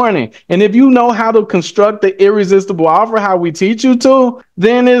tomorrow morning. And if you know how to construct the irresistible offer, how we teach you to,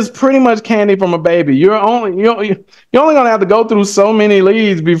 then it's pretty much candy from a baby. You're only gonna have to go through so many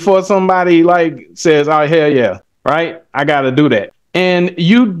leads before somebody like says, "Oh hell yeah, right? I got to do that." And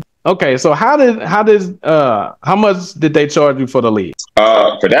you. Okay, so how much did they charge you for the lead?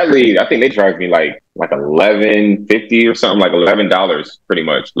 For that lead, I think they charged me like $11.50 or something, like $11 pretty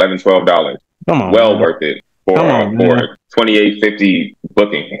much, $12. Come on, well man. worth it for $28.50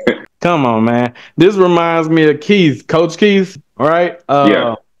 booking. Come on, man. This reminds me of Keith, Coach Keith, right?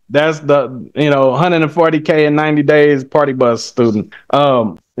 Yeah. That's the 140K in 90 days party bus student.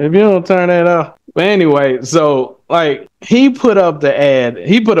 If you don't turn that off. But anyway, so like he put up the ad,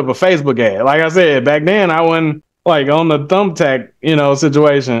 he put up a Facebook ad. Like I said, back then I wasn't like on the Thumbtack,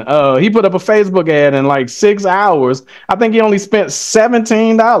 situation. He put up a Facebook ad in like 6 hours. I think he only spent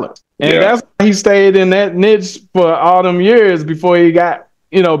 $17. And that's why he stayed in that niche for all them years before he got,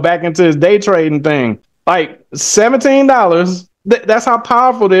 back into his day trading thing. Like $17. That's how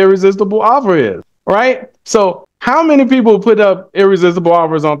powerful the irresistible offer is, right? So how many people put up irresistible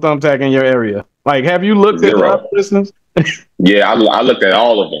offers on Thumbtack in your area? Like, have you looked at the other listeners? Yeah, I looked at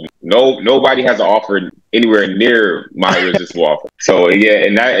all of them. Nobody has an offer anywhere near my irresistible offer. So yeah,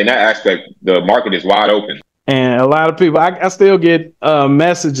 in that aspect, the market is wide open. And a lot of people, I still get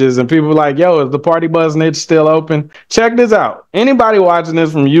messages and people like, "Yo, is the party buzz niche still open?" Check this out. Anybody watching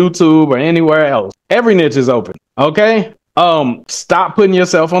this from YouTube or anywhere else, every niche is open. Okay. Stop putting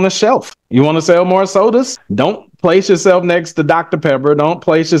yourself on the shelf. You want to sell more sodas? Don't place yourself next to Dr. Pepper. Don't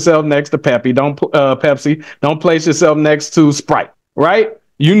place yourself next to Pepsi. Don't place yourself next to Sprite, right?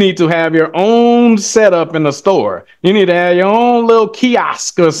 You need to have your own setup in the store. You need to have your own little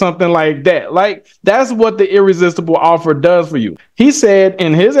kiosk or something like that. Like, that's what the irresistible offer does for you. He said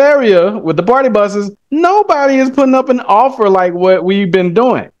in his area with the party buses, nobody is putting up an offer like what we've been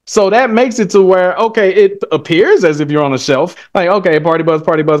doing. So that makes it to where, okay, it appears as if you're on a shelf. Like, okay, party bus,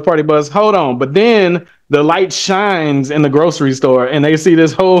 party bus, party bus. Hold on. But then the light shines in the grocery store and they see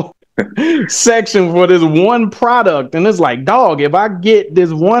this whole section for this one product. And it's like, dog, if I get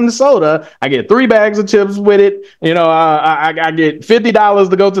this one soda, I get 3 bags of chips with it. I get $50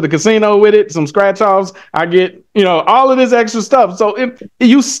 to go to the casino with it, some scratch offs. I get, all of this extra stuff. So if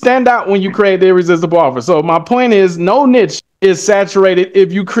you stand out when you create the irresistible offer. So my point is, no niche is saturated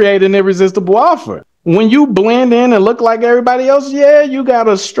if you create an irresistible offer. When you blend in and look like everybody else, yeah, you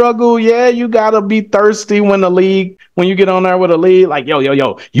gotta struggle. Yeah, you gotta be thirsty when you get on there with a lead, like, yo,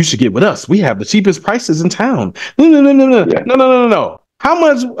 you should get with us. We have the cheapest prices in town. No. How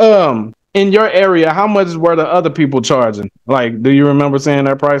much in your area, how much were the other people charging? Like, do you remember seeing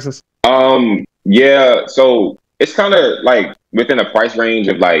their prices? Yeah, so it's kind of like within a price range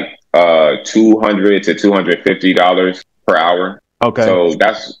of like $200 to $250 per hour. Okay. So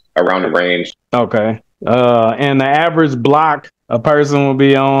that's around the range. Okay. And the average block a person will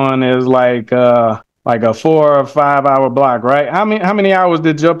be on is like a 4 or 5 hour block, right? How many hours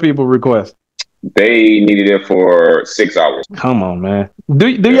did your people request? They needed it for 6 hours. Come on, man. Do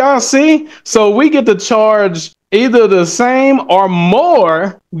y'all see? So we get to charge either the same or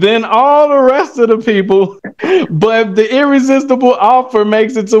more than all the rest of the people. But the irresistible offer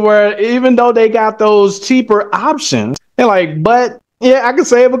makes it to where even though they got those cheaper options, they're like, but yeah, I can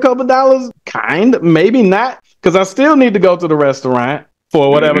save a couple dollars. Maybe not, because I still need to go to the restaurant for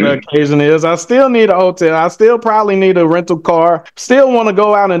whatever the occasion is. I still need a hotel. I still probably need a rental car. Still want to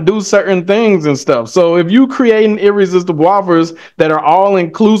go out and do certain things and stuff. So if you creating irresistible offers that are all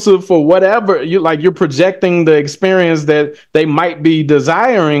inclusive for whatever you're projecting the experience that they might be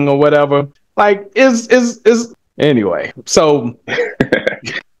desiring or whatever, like is anyway. So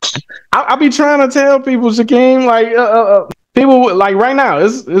I'll be trying to tell people, Shaquem, like people like right now,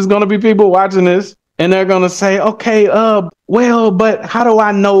 it's going to be people watching this. And they're going to say, okay, well, but how do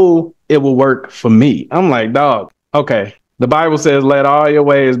I know it will work for me? I'm like, dog, okay. The Bible says, let all your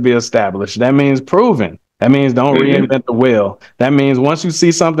ways be established. That means proven. That means don't reinvent the wheel. That means once you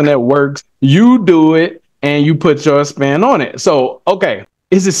see something that works, you do it and you put your spin on it. So,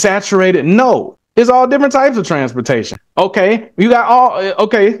 is it saturated? No. It's all different types of transportation. Okay,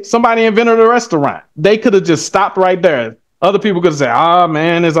 somebody invented a restaurant. They could have just stopped right there. Other people could say, oh,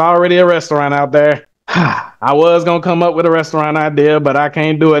 man, there's already a restaurant out there. I was going to come up with a restaurant idea, but I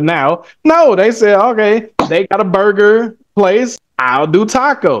can't do it now. No, they said, okay, they got a burger place. I'll do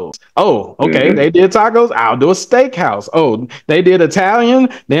tacos. Oh, okay. Mm-hmm. They did tacos. I'll do a steakhouse. Oh, they did Italian.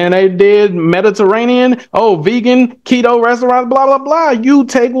 Then they did Mediterranean. Oh, vegan, keto restaurants, blah, blah, blah. You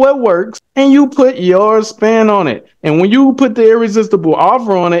take what works and you put your spin on it. And when you put the irresistible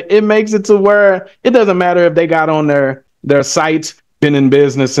offer on it, it makes it to where it doesn't matter if they got on their site, been in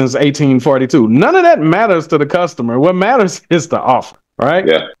business since 1842. None of that matters to the customer. What matters is the offer, right?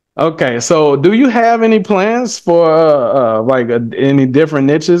 Yeah. Okay, so do you have any plans for any different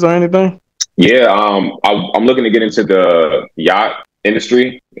niches or anything? Yeah, I'm looking to get into the yacht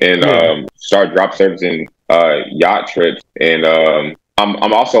industry and start drop servicing yacht trips. And I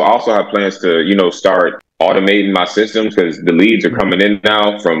also have plans to start automating my systems because the leads are coming in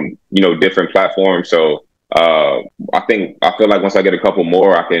now from different platforms. So I feel like once I get a couple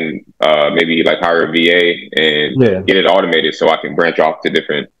more, I can maybe like hire a VA and get it automated so I can branch off to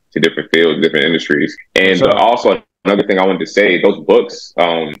different fields, different industries. And also another thing I wanted to say, those books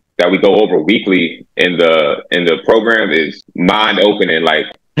that we go over weekly in the program is mind opening. Like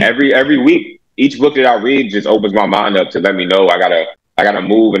every week, each book that I read just opens my mind up to let me know I gotta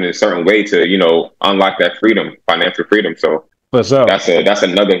move in a certain way to unlock that freedom, financial freedom. So that's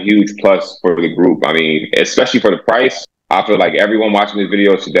another huge plus for the group. I mean, especially for the price, I feel like everyone watching this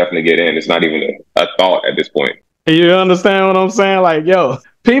video should definitely get in. It's not even a thought at this point. You understand what I'm saying? Like, yo,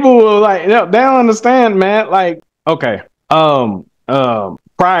 people will they don't understand, man. Like, okay,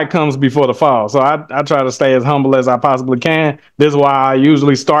 pride comes before the fall. So I try to stay as humble as I possibly can. This is why I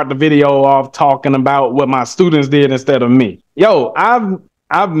usually start the video off talking about what my students did instead of me. Yo,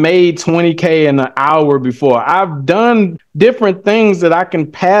 I've made 20K in an hour before. I've done different things that I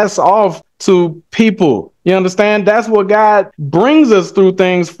can pass off to people. You understand? That's what God brings us through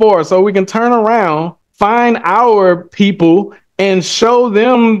things for, so we can turn around, find our people, and show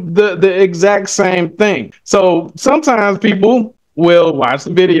them the exact same thing. So sometimes people will watch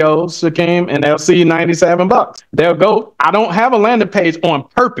the videos, Shaquem, and they'll see $97. They'll go, I don't have a landing page on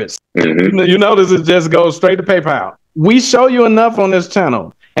purpose. Mm-hmm. You notice it just goes straight to PayPal. We show you enough on this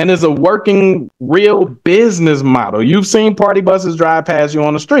channel, and it's a working real business model. You've seen party buses drive past you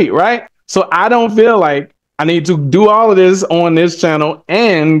on the street, right? So I don't feel like I need to do all of this on this channel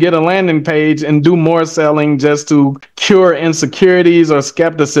and get a landing page and do more selling just to cure insecurities or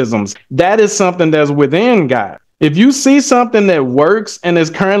skepticisms. That is something that's within God. If you see something that works and is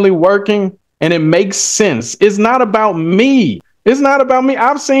currently working and it makes sense, it's not about me. It's not about me.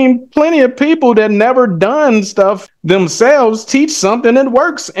 I've seen plenty of people that never done stuff themselves teach something that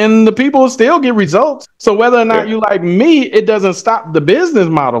works, and the people still get results. So whether or not you like me, it doesn't stop the business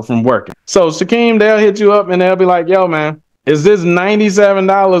model from working. So Shaquem, they'll hit you up and they'll be like, yo, man, is this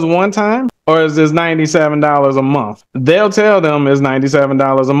 $97 one time or is this $97 a month? They'll tell them it's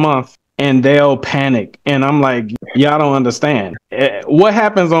 $97 a month and they'll panic. And I'm like, y'all don't understand. What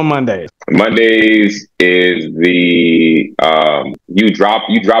happens on Mondays? Mondays is the you drop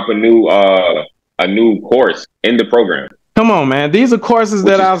a new course in the program. Come on, man. These are courses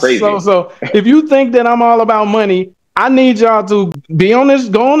that I so if you think that I'm all about money, I need y'all to go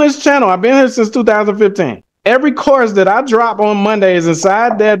on this channel. I've been here since 2015. Every course that I drop on Mondays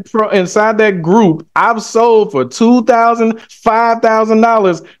inside that group, I've sold for $2,000,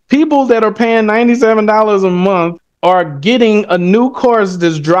 $5,000. People that are paying $97 a month are getting a new course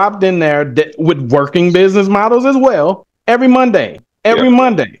that's dropped in there with working business models as well every Monday.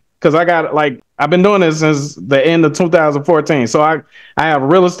 Monday. Because I've been doing this since the end of 2014. So I have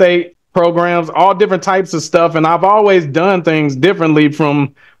real estate programs, all different types of stuff. And I've always done things differently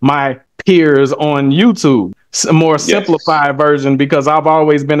from my peers on YouTube. A more simplified version, because I've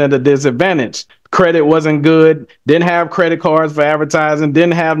always been at a disadvantage. Credit wasn't good, didn't have credit cards for advertising,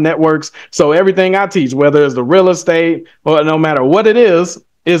 didn't have networks. So everything I teach, whether it's the real estate or no matter what it is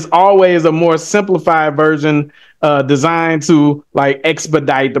always a more simplified version designed to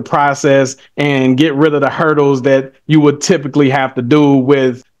expedite the process and get rid of the hurdles that you would typically have to do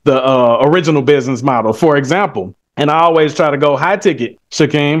with the original business model, for example. And I always try to go high ticket,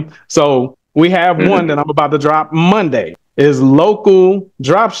 Shaquem. So we have one that I'm about to drop Monday is local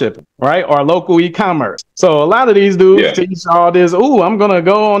drop shipping, right? Or local e-commerce. So a lot of these dudes teach all this. Ooh, I'm going to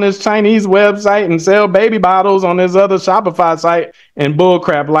go on this Chinese website and sell baby bottles on this other Shopify site and bull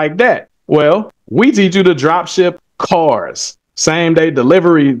crap like that. Well, we teach you to drop ship cars, same day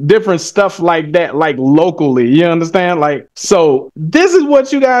delivery, different stuff like that, like locally. You understand? So this is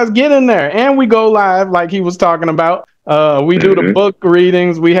what you guys get in there. And we go live like he was talking about. We do the book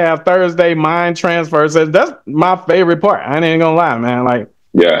readings. We have Thursday mind transfers. That's my favorite part. I ain't gonna lie, man.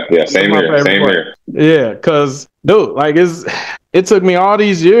 Same here. Yeah, because dude, it took me all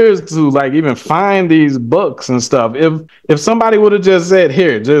these years to like even find these books and stuff. If somebody would have just said,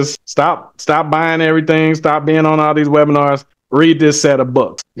 here, just stop buying everything, stop being on all these webinars, read this set of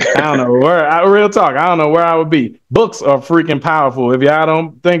books. I don't know where real talk. I don't know where I would be. Books are freaking powerful. If y'all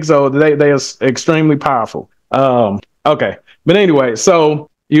don't think so, they are extremely powerful. Okay. But anyway, so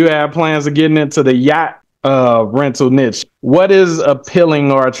you have plans of getting into the yacht rental niche. What is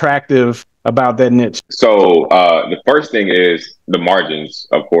appealing or attractive about that niche? So the first thing is the margins,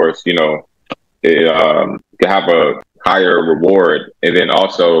 of course. You know, can have a higher reward, and then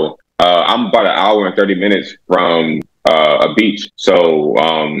also I'm about an hour and 30 minutes from a beach. So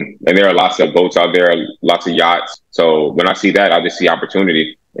and there are lots of boats out there, lots of yachts. So when I see that, I just see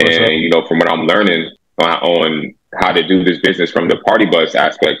opportunity. And you know, from what I'm learning on how to do this business from the party bus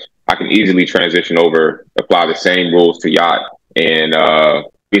aspect, I can easily transition over, apply the same rules to yacht, and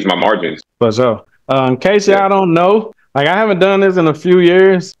increase my margins. For sure. In case y'all don't know, like I haven't done this in a few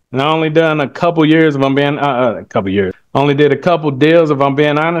years, and I only done a couple years if I'm being a couple years. Only did a couple deals if I'm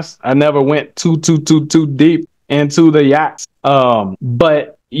being honest. I never went too deep into the yachts.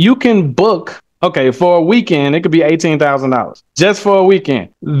 But you can book. Okay, for a weekend, it could be $18,000 just for a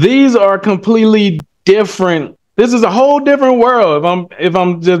weekend. These are completely different. This is a whole different world if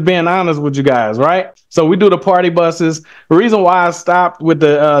I'm just being honest with you guys, right? So we do the party buses. The reason why I stopped with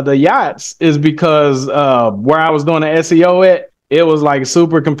the yachts is because where I was doing the SEO at, it was like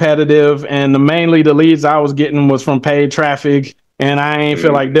super competitive, and mainly the leads I was getting was from paid traffic, and I ain't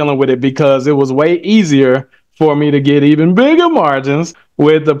feel like dealing with it because it was way easier for me to get even bigger margins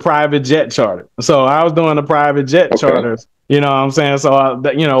with the private jet charter. So I was doing the private jet charters, you know what I'm saying? So,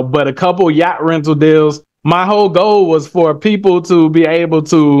 you know, but a couple yacht rental deals, my whole goal was for people to be able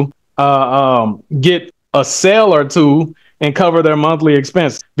to get a sale or two and cover their monthly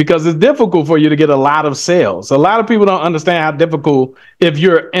expense, because it's difficult for you to get a lot of sales. A lot of people don't understand how difficult, if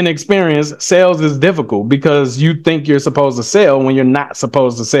you're inexperienced, sales is difficult because you think you're supposed to sell when you're not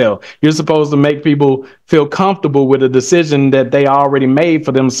supposed to sell. You're supposed to make people feel comfortable with a decision that they already made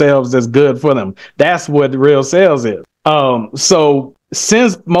for themselves that's good for them. That's what real sales is. So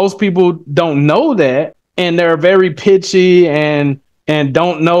since most people don't know that, and they're very pitchy and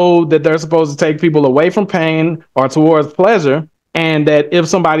don't know that they're supposed to take people away from pain or towards pleasure, and that if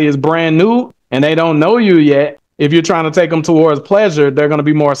somebody is brand new and they don't know you yet, if you're trying to take them towards pleasure, they're going to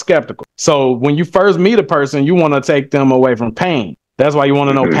be more skeptical. So when you first meet a person, you want to take them away from pain. That's why you want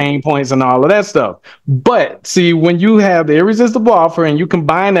to know pain points and all of that stuff. But see, when you have the irresistible offer and you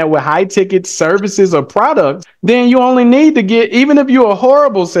combine that with high ticket services or products, then you only need to get, even if you're a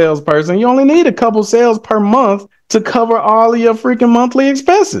horrible salesperson, you only need a couple sales per month to cover all of your freaking monthly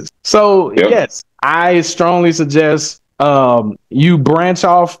expenses. So yes, I strongly suggest you branch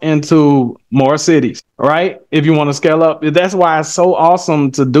off into more cities, right? If you want to scale up. That's why it's so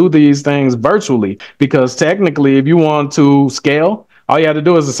awesome to do these things virtually, because technically if you want to scale, all you have to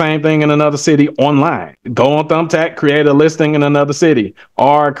do is the same thing in another city online. Go on Thumbtack, create a listing in another city,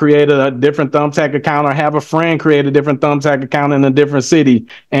 or create a different Thumbtack account, or have a friend create a different Thumbtack account in a different city,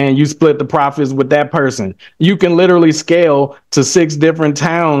 and you split the profits with that person. You can literally scale to 6 different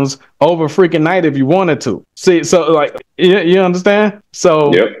towns over freaking night if you wanted to. See, so like, you understand?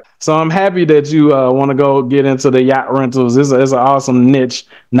 So So I'm happy that you want to go get into the yacht rentals. It's an awesome niche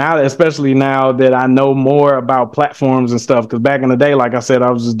now, especially now that I know more about platforms and stuff. Because back in the day, like I said,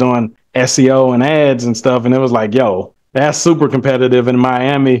 I was just doing SEO and ads and stuff, and it was like, yo, that's super competitive in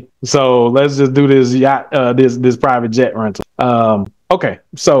Miami. So let's just do this yacht, this private jet rental. Okay,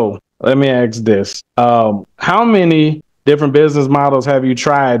 so let me ask this: how many different business models have you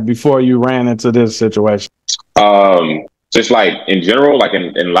tried before you ran into this situation? Just like in general, like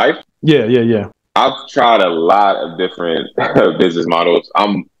in life? Yeah. I've tried a lot of different business models.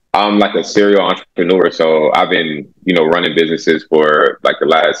 I'm like a serial entrepreneur, so I've been, running businesses for like the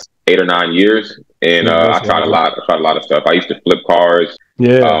last 8 or 9 years, and I tried a lot. I tried a lot of stuff. I used to flip cars.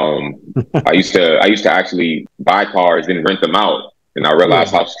 I used to actually buy cars and rent them out, and I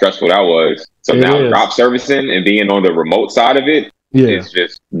realized how stressful that was. So now drop servicing and being on the remote side of it. It's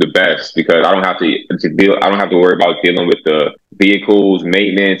just the best, because I don't have to worry about dealing with the vehicles,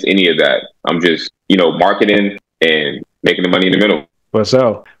 maintenance, any of that. I'm just, marketing and making the money in the middle. For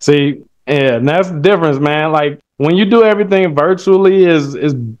sure. See, and that's the difference, man. Like when you do everything virtually,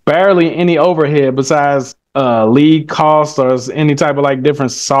 is barely any overhead besides lead costs or any type of like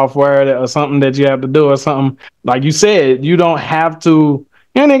different software or something that you have to do or something. Like you said, you don't have to.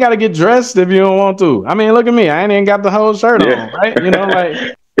 You ain't got to get dressed if you don't want to. I mean, look at me. I ain't even got the whole shirt on, right?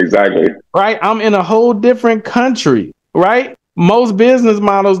 Like exactly. Right. I'm in a whole different country, right? most business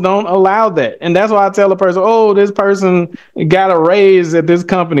models don't allow that. And that's why I tell a person, oh, this person got a raise at this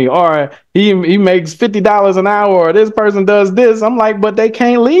company, or he makes $50 an hour, or this person does this. I'm like, but they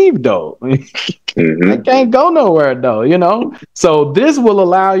can't leave though. They can't go nowhere though, you know? So this will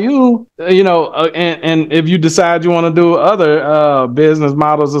allow you, you know, and if you decide you want to do other business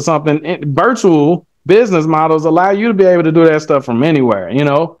models or something, virtual business models allow you to be able to do that stuff from anywhere, you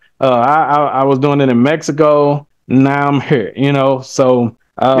know? I was doing it in Mexico. Now I'm here, you know. So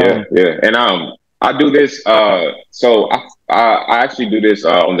yeah, and I do this. So I actually do this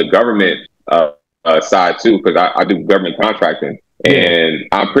on the government side too, because I do government contracting, and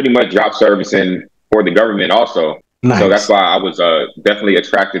I'm pretty much job servicing for the government also. Nice. So that's why I was definitely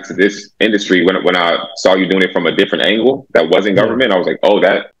attracted to this industry when I saw you doing it from a different angle that wasn't government. I was like, oh,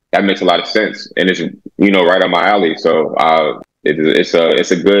 that makes a lot of sense, and it's, you know, right on my alley. So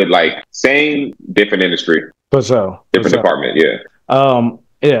it's a good, like, same different industry. For sure. Different department, yeah.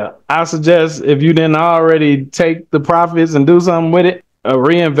 Yeah. I suggest if you didn't already take the profits and do something with it,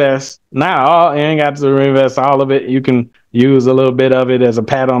 reinvest. Now, you ain't got to reinvest all of it. You can use a little bit of it as a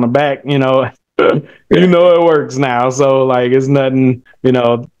pat on the back, you know. You know it works now. So, like, it's nothing, you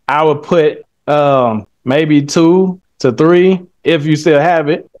know. I would put maybe 2 to 3, if you still have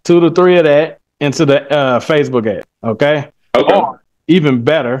it, 2 to 3 of that into the Facebook ad, okay? Or even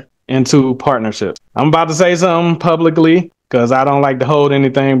better, into partnerships. I'm about to say something publicly because I don't like to hold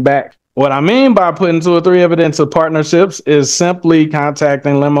anything back. What I mean by putting 2 or 3 of it into partnerships is simply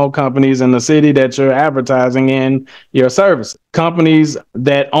contacting limo companies in the city that you're advertising in your service. Companies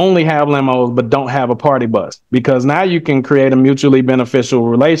that only have limos but don't have a party bus, because now you can create a mutually beneficial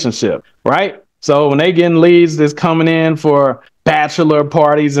relationship, right? So when they getting leads that's coming in for bachelor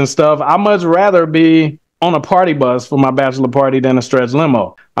parties and stuff, I'd much rather be on a party bus for my bachelor party than a stretch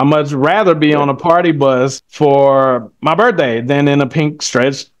limo. I'd much rather be on a party bus for my birthday than in a pink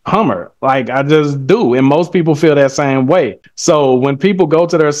stretch Hummer. Like, I just do. And most people feel that same way. So when people go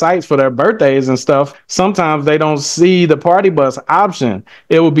to their sites for their birthdays and stuff, sometimes they don't see the party bus option.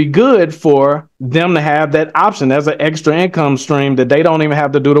 It would be good for them to have that option as an extra income stream that they don't even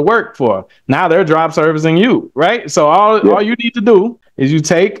have to do the work for. Now they're drop servicing you, right? So all you need to do is you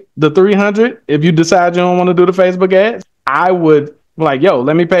take the 300. If you decide you don't want to do the Facebook ads, I would like, yo,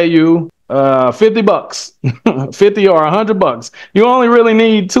 let me pay you $50, 50 or $100. You only really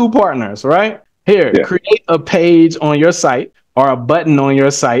need 2 partners, right? Here, create a page on your site or a button on your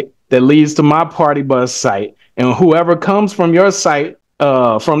site that leads to my party bus site. And whoever comes from your site,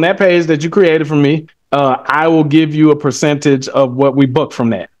 from that page that you created for me, I will give you a percentage of what we book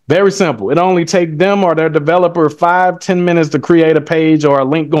from that. Very simple. It only take them or their developer 5-10 minutes to create a page or a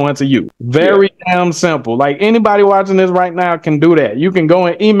link going to you. Very damn simple. Like, anybody watching this right now can do that. You can go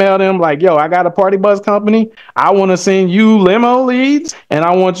and email them like, yo, I got a party bus company. I want to send you limo leads, and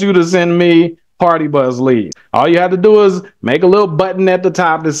I want you to send me party bus leads. All you have to do is make a little button at the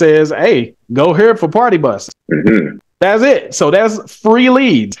top that says, hey, go here for party buses. That's it. So that's free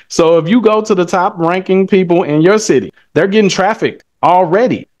leads. So if you go to the top ranking people in your city, they're getting traffic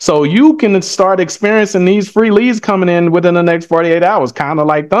already. So you can start experiencing these free leads coming in within the next 48 hours, kind of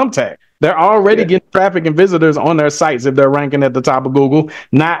like Thumbtack. They're already getting traffic and visitors on their sites if they're ranking at the top of Google,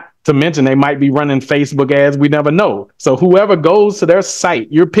 not to mention they might be running Facebook ads. We never know. So whoever goes to their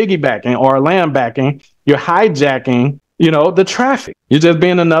site, you're piggybacking or landbacking, you're hijacking, you know, the traffic. You're just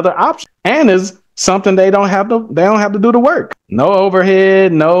being another option. And is something they don't have to do the work. No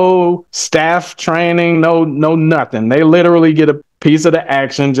overhead, no staff training, no nothing. They literally get a piece of the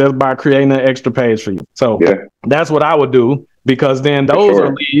action just by creating an extra page for you. So that's what I would do, because then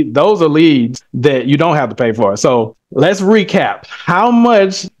those are leads that you don't have to pay for. So let's recap. How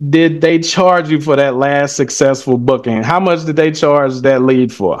much did they charge you for that last successful booking? How much did they charge that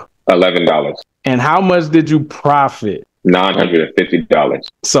lead for? $11. And how much did you profit? $950.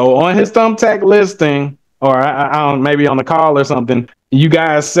 So on his Thumbtack listing, or I don't, maybe on the call or something, you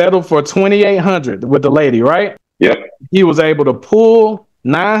guys settled for $2,800 with the lady, right? Yep. He was able to pull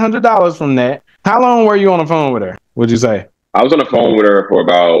 $900 from that. How long were you on the phone with her, would you say? I was on the phone with her for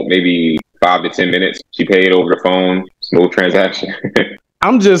about maybe 5 to 10 minutes. She paid over the phone. Smooth transaction.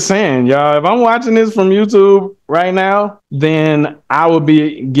 I'm just saying, y'all, if I'm watching this from YouTube right now, then I would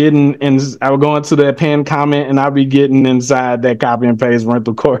be getting I would go into that pinned comment and I'll be getting inside that copy and paste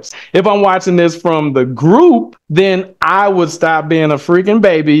rental course. If I'm watching this from the group, then I would stop being a freaking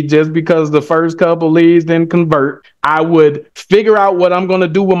baby just because the first couple leads didn't convert. I would figure out what I'm going to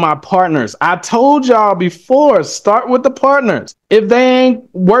do with my partners. I told y'all before, start with the partners. If they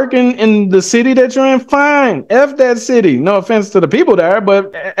ain't working in the city that you're in, fine. F that city. No offense to the people there,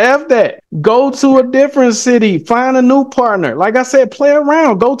 but F that. Go to a different city. leave, find a new partner. Like I said, play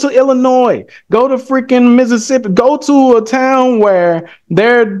around. Go to Illinois, go to freaking Mississippi, go to a town where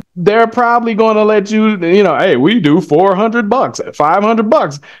they're probably going to let you, hey, we do $400,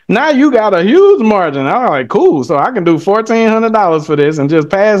 $500. Now you got a huge margin. I'm like, cool. So I can do $1,400 for this and just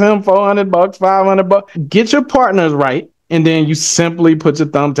pass him $400, $500. Get your partners right. And then you simply put your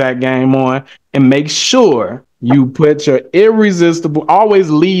Thumbtack game on and make sure you put your irresistible, always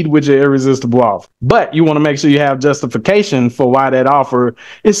lead with your irresistible offer. But you want to make sure you have justification for why that offer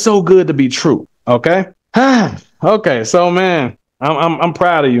is so good to be true. Okay. Okay. So, man, I'm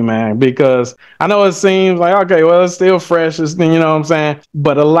proud of you, man, because I know it seems like, okay, well, it's still fresh. It's, you know what I'm saying?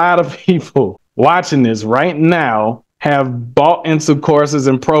 But a lot of people watching this right now have bought into courses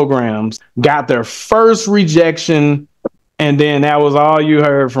and programs, got their first rejection, and then that was all you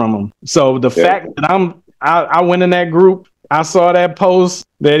heard from them. So the fact that I went in that group, I saw that post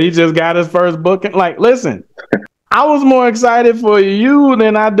that he just got his first booking. Like, listen, I was more excited for you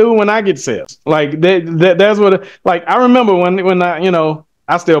than I do when I get sales. Like that's what. Like I remember when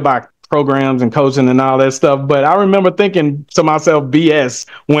I still buy programs and coaching and all that stuff, but I remember thinking to myself, BS,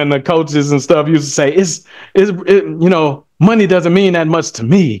 when the coaches and stuff used to say, money doesn't mean that much to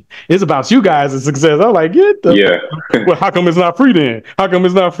me. It's about you guys' success. I'm like, well, how come it's not free then? How come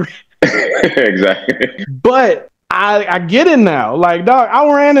it's not free? Exactly. But I get it now. Like, dog,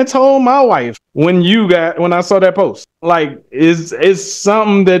 I ran and told my wife when I saw that post. Like, it's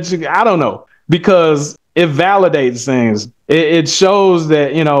something that I don't know, because it validates things. It shows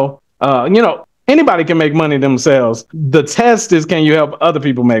that anybody can make money themselves. The test is, can you help other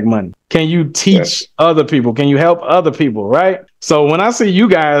people make money? Can you teach other people? Can you help other people? Right. So when I see you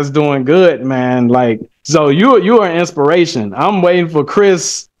guys doing good, man, like, so you are an inspiration. I'm waiting for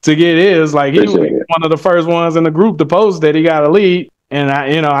Chris to get his. Like, he was one of the first ones in the group to post that he got a lead. And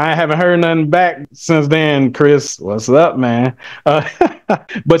I haven't heard nothing back since then. Chris, what's up, man?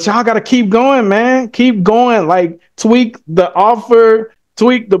 But y'all got to keep going, man. Keep going. Like, tweak the offer,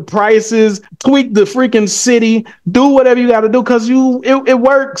 tweak the prices, tweak the freaking city, do whatever you got to do, because it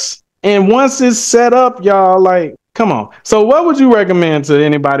works. And once it's set up, y'all, like, come on. So what would you recommend to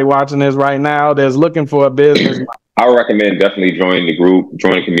anybody watching this right now that's looking for a business? I would recommend definitely join the group,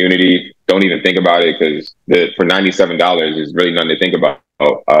 join the community. Don't even think about it, because for $97 is really nothing to think about.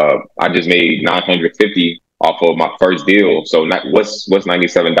 I just made $950 off of my first deal. So what's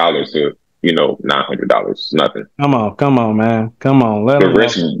 $97 to $900? Nothing. Come on, man. Come on. The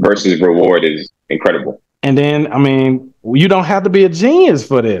risk versus reward is incredible. And then, I mean, you don't have to be a genius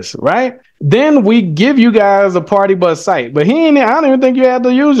for this, right? Then we give you guys a Party Bus site, but I don't even think you had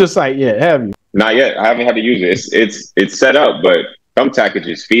to use your site yet, have you? Not yet. I haven't had to use it. It's set up, but Thumbtack is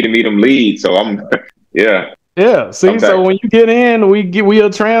just feeding me them leads. So I'm, yeah. Yeah. See, Thumbtack. So when you get in, we'll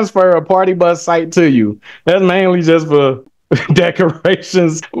transfer a Party Bus site to you. That's mainly just for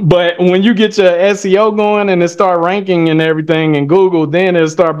decorations. But when you get your SEO going and it start ranking and everything in Google, then it'll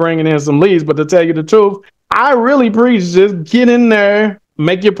start bringing in some leads. But to tell you the truth, I really preach, just get in there,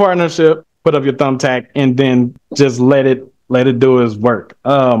 make your partnership, put up your Thumbtack, and then just let it do its work.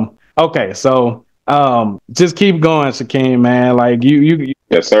 Okay, so just keep going, Shaquem, man. Like you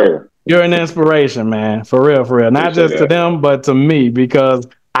yes, sir. You're an inspiration, man. For real. Not just to them, but to me, because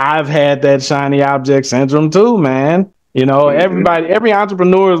I've had that shiny object syndrome too, man. Every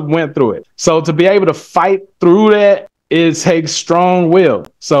entrepreneur went through it. So to be able to fight through that, it takes strong will.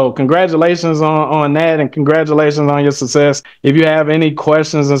 So congratulations on that, and congratulations on your success. If you have any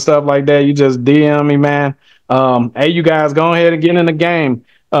questions and stuff like that, you just DM me, man. Hey, you guys, go ahead and get in the game.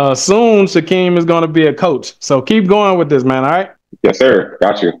 Soon, Shaquem is going to be a coach. So keep going with this, man. All right. Yes, sir.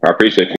 Got you. I appreciate you.